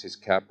 removes his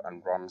cap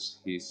and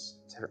runs his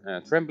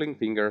trembling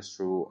fingers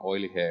through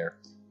oily hair.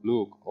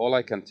 Look, all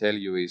I can tell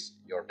you is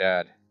your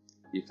dad.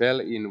 He fell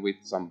in with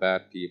some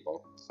bad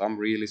people, some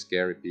really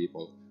scary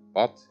people,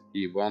 but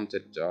he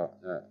wanted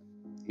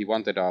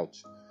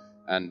out,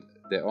 and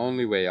the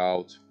only way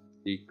out.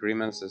 He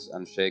grimaces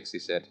and shakes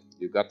his head.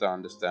 You gotta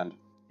understand,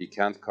 he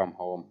can't come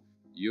home.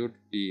 You'd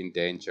be in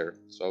danger,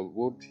 so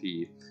would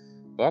he.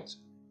 But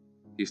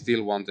he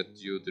still wanted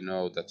you to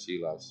know that he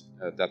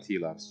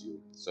loves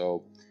you.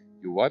 So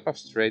you wipe up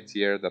stray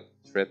tear that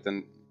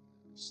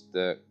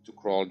starts to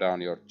crawl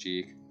down your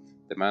cheek.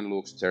 The man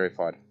looks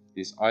terrified.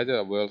 He's either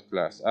a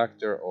world-class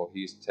actor or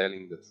he's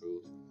telling the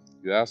truth.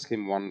 You ask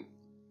him one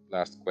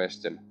last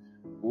question.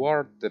 Who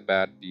are the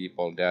bad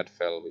people Dad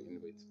fell in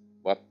with?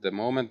 But the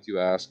moment you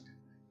ask,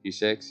 he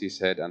shakes his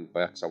head and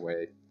backs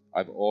away.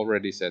 I've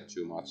already said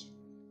too much.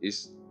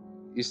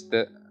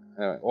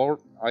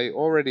 I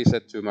already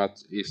said too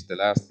much is the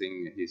last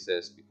thing he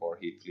says before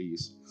he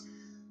flees.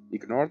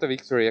 Ignore the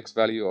victory X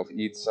value of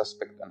each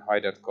suspect and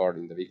hideout card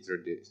in the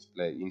victory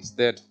display.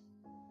 Instead,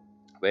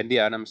 Wendy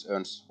Adams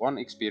earns 1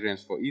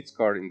 experience for each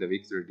card in the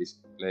victory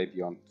display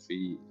beyond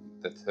 3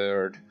 the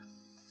third.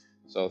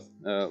 So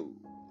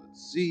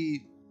let's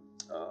see.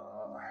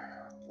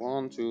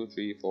 1, 2,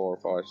 3, 4,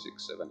 5,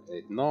 6, 7,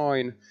 8,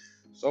 9.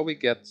 So we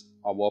get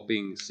a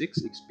whopping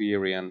 6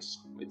 experience,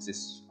 which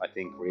is, I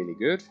think, really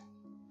good.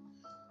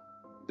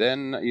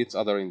 Then each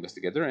other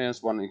investigator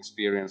earns 1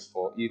 experience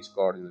for each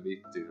card in the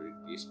victory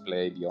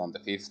display beyond the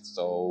 5th,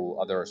 so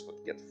others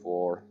would get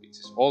 4, which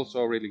is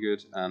also really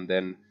good. And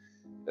then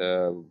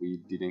we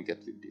didn't get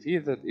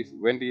defeated. If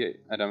Wendy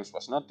Adams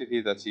was not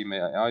defeated, she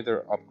may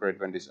either upgrade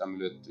Wendy's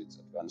amulet to its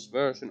advanced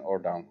version or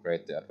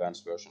downgrade the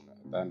advanced version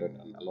abandoned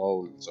and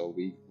alone, so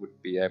we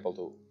would be able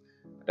to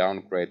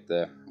downgrade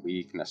the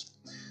weakness.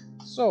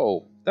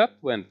 So that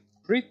went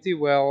pretty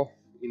well,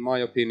 in my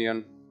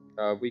opinion.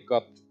 We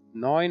got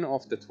 9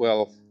 of the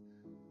 12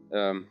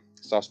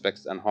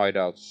 suspects and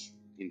hideouts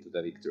into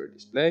the victory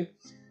display.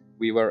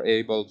 We were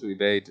able to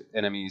evade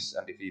enemies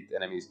and defeat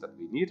enemies that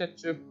we needed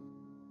to.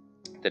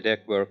 The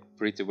deck worked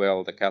pretty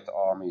well. The cat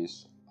army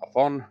is a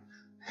fun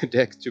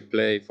deck to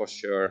play for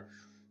sure.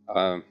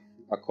 A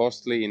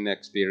costly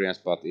inexperience,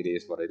 but it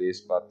is what it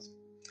is. But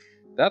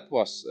that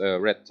was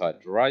Red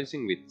Tide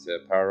Rising with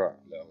Parallel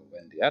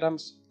Wendy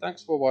Adams.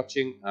 Thanks for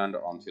watching, and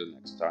until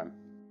next time.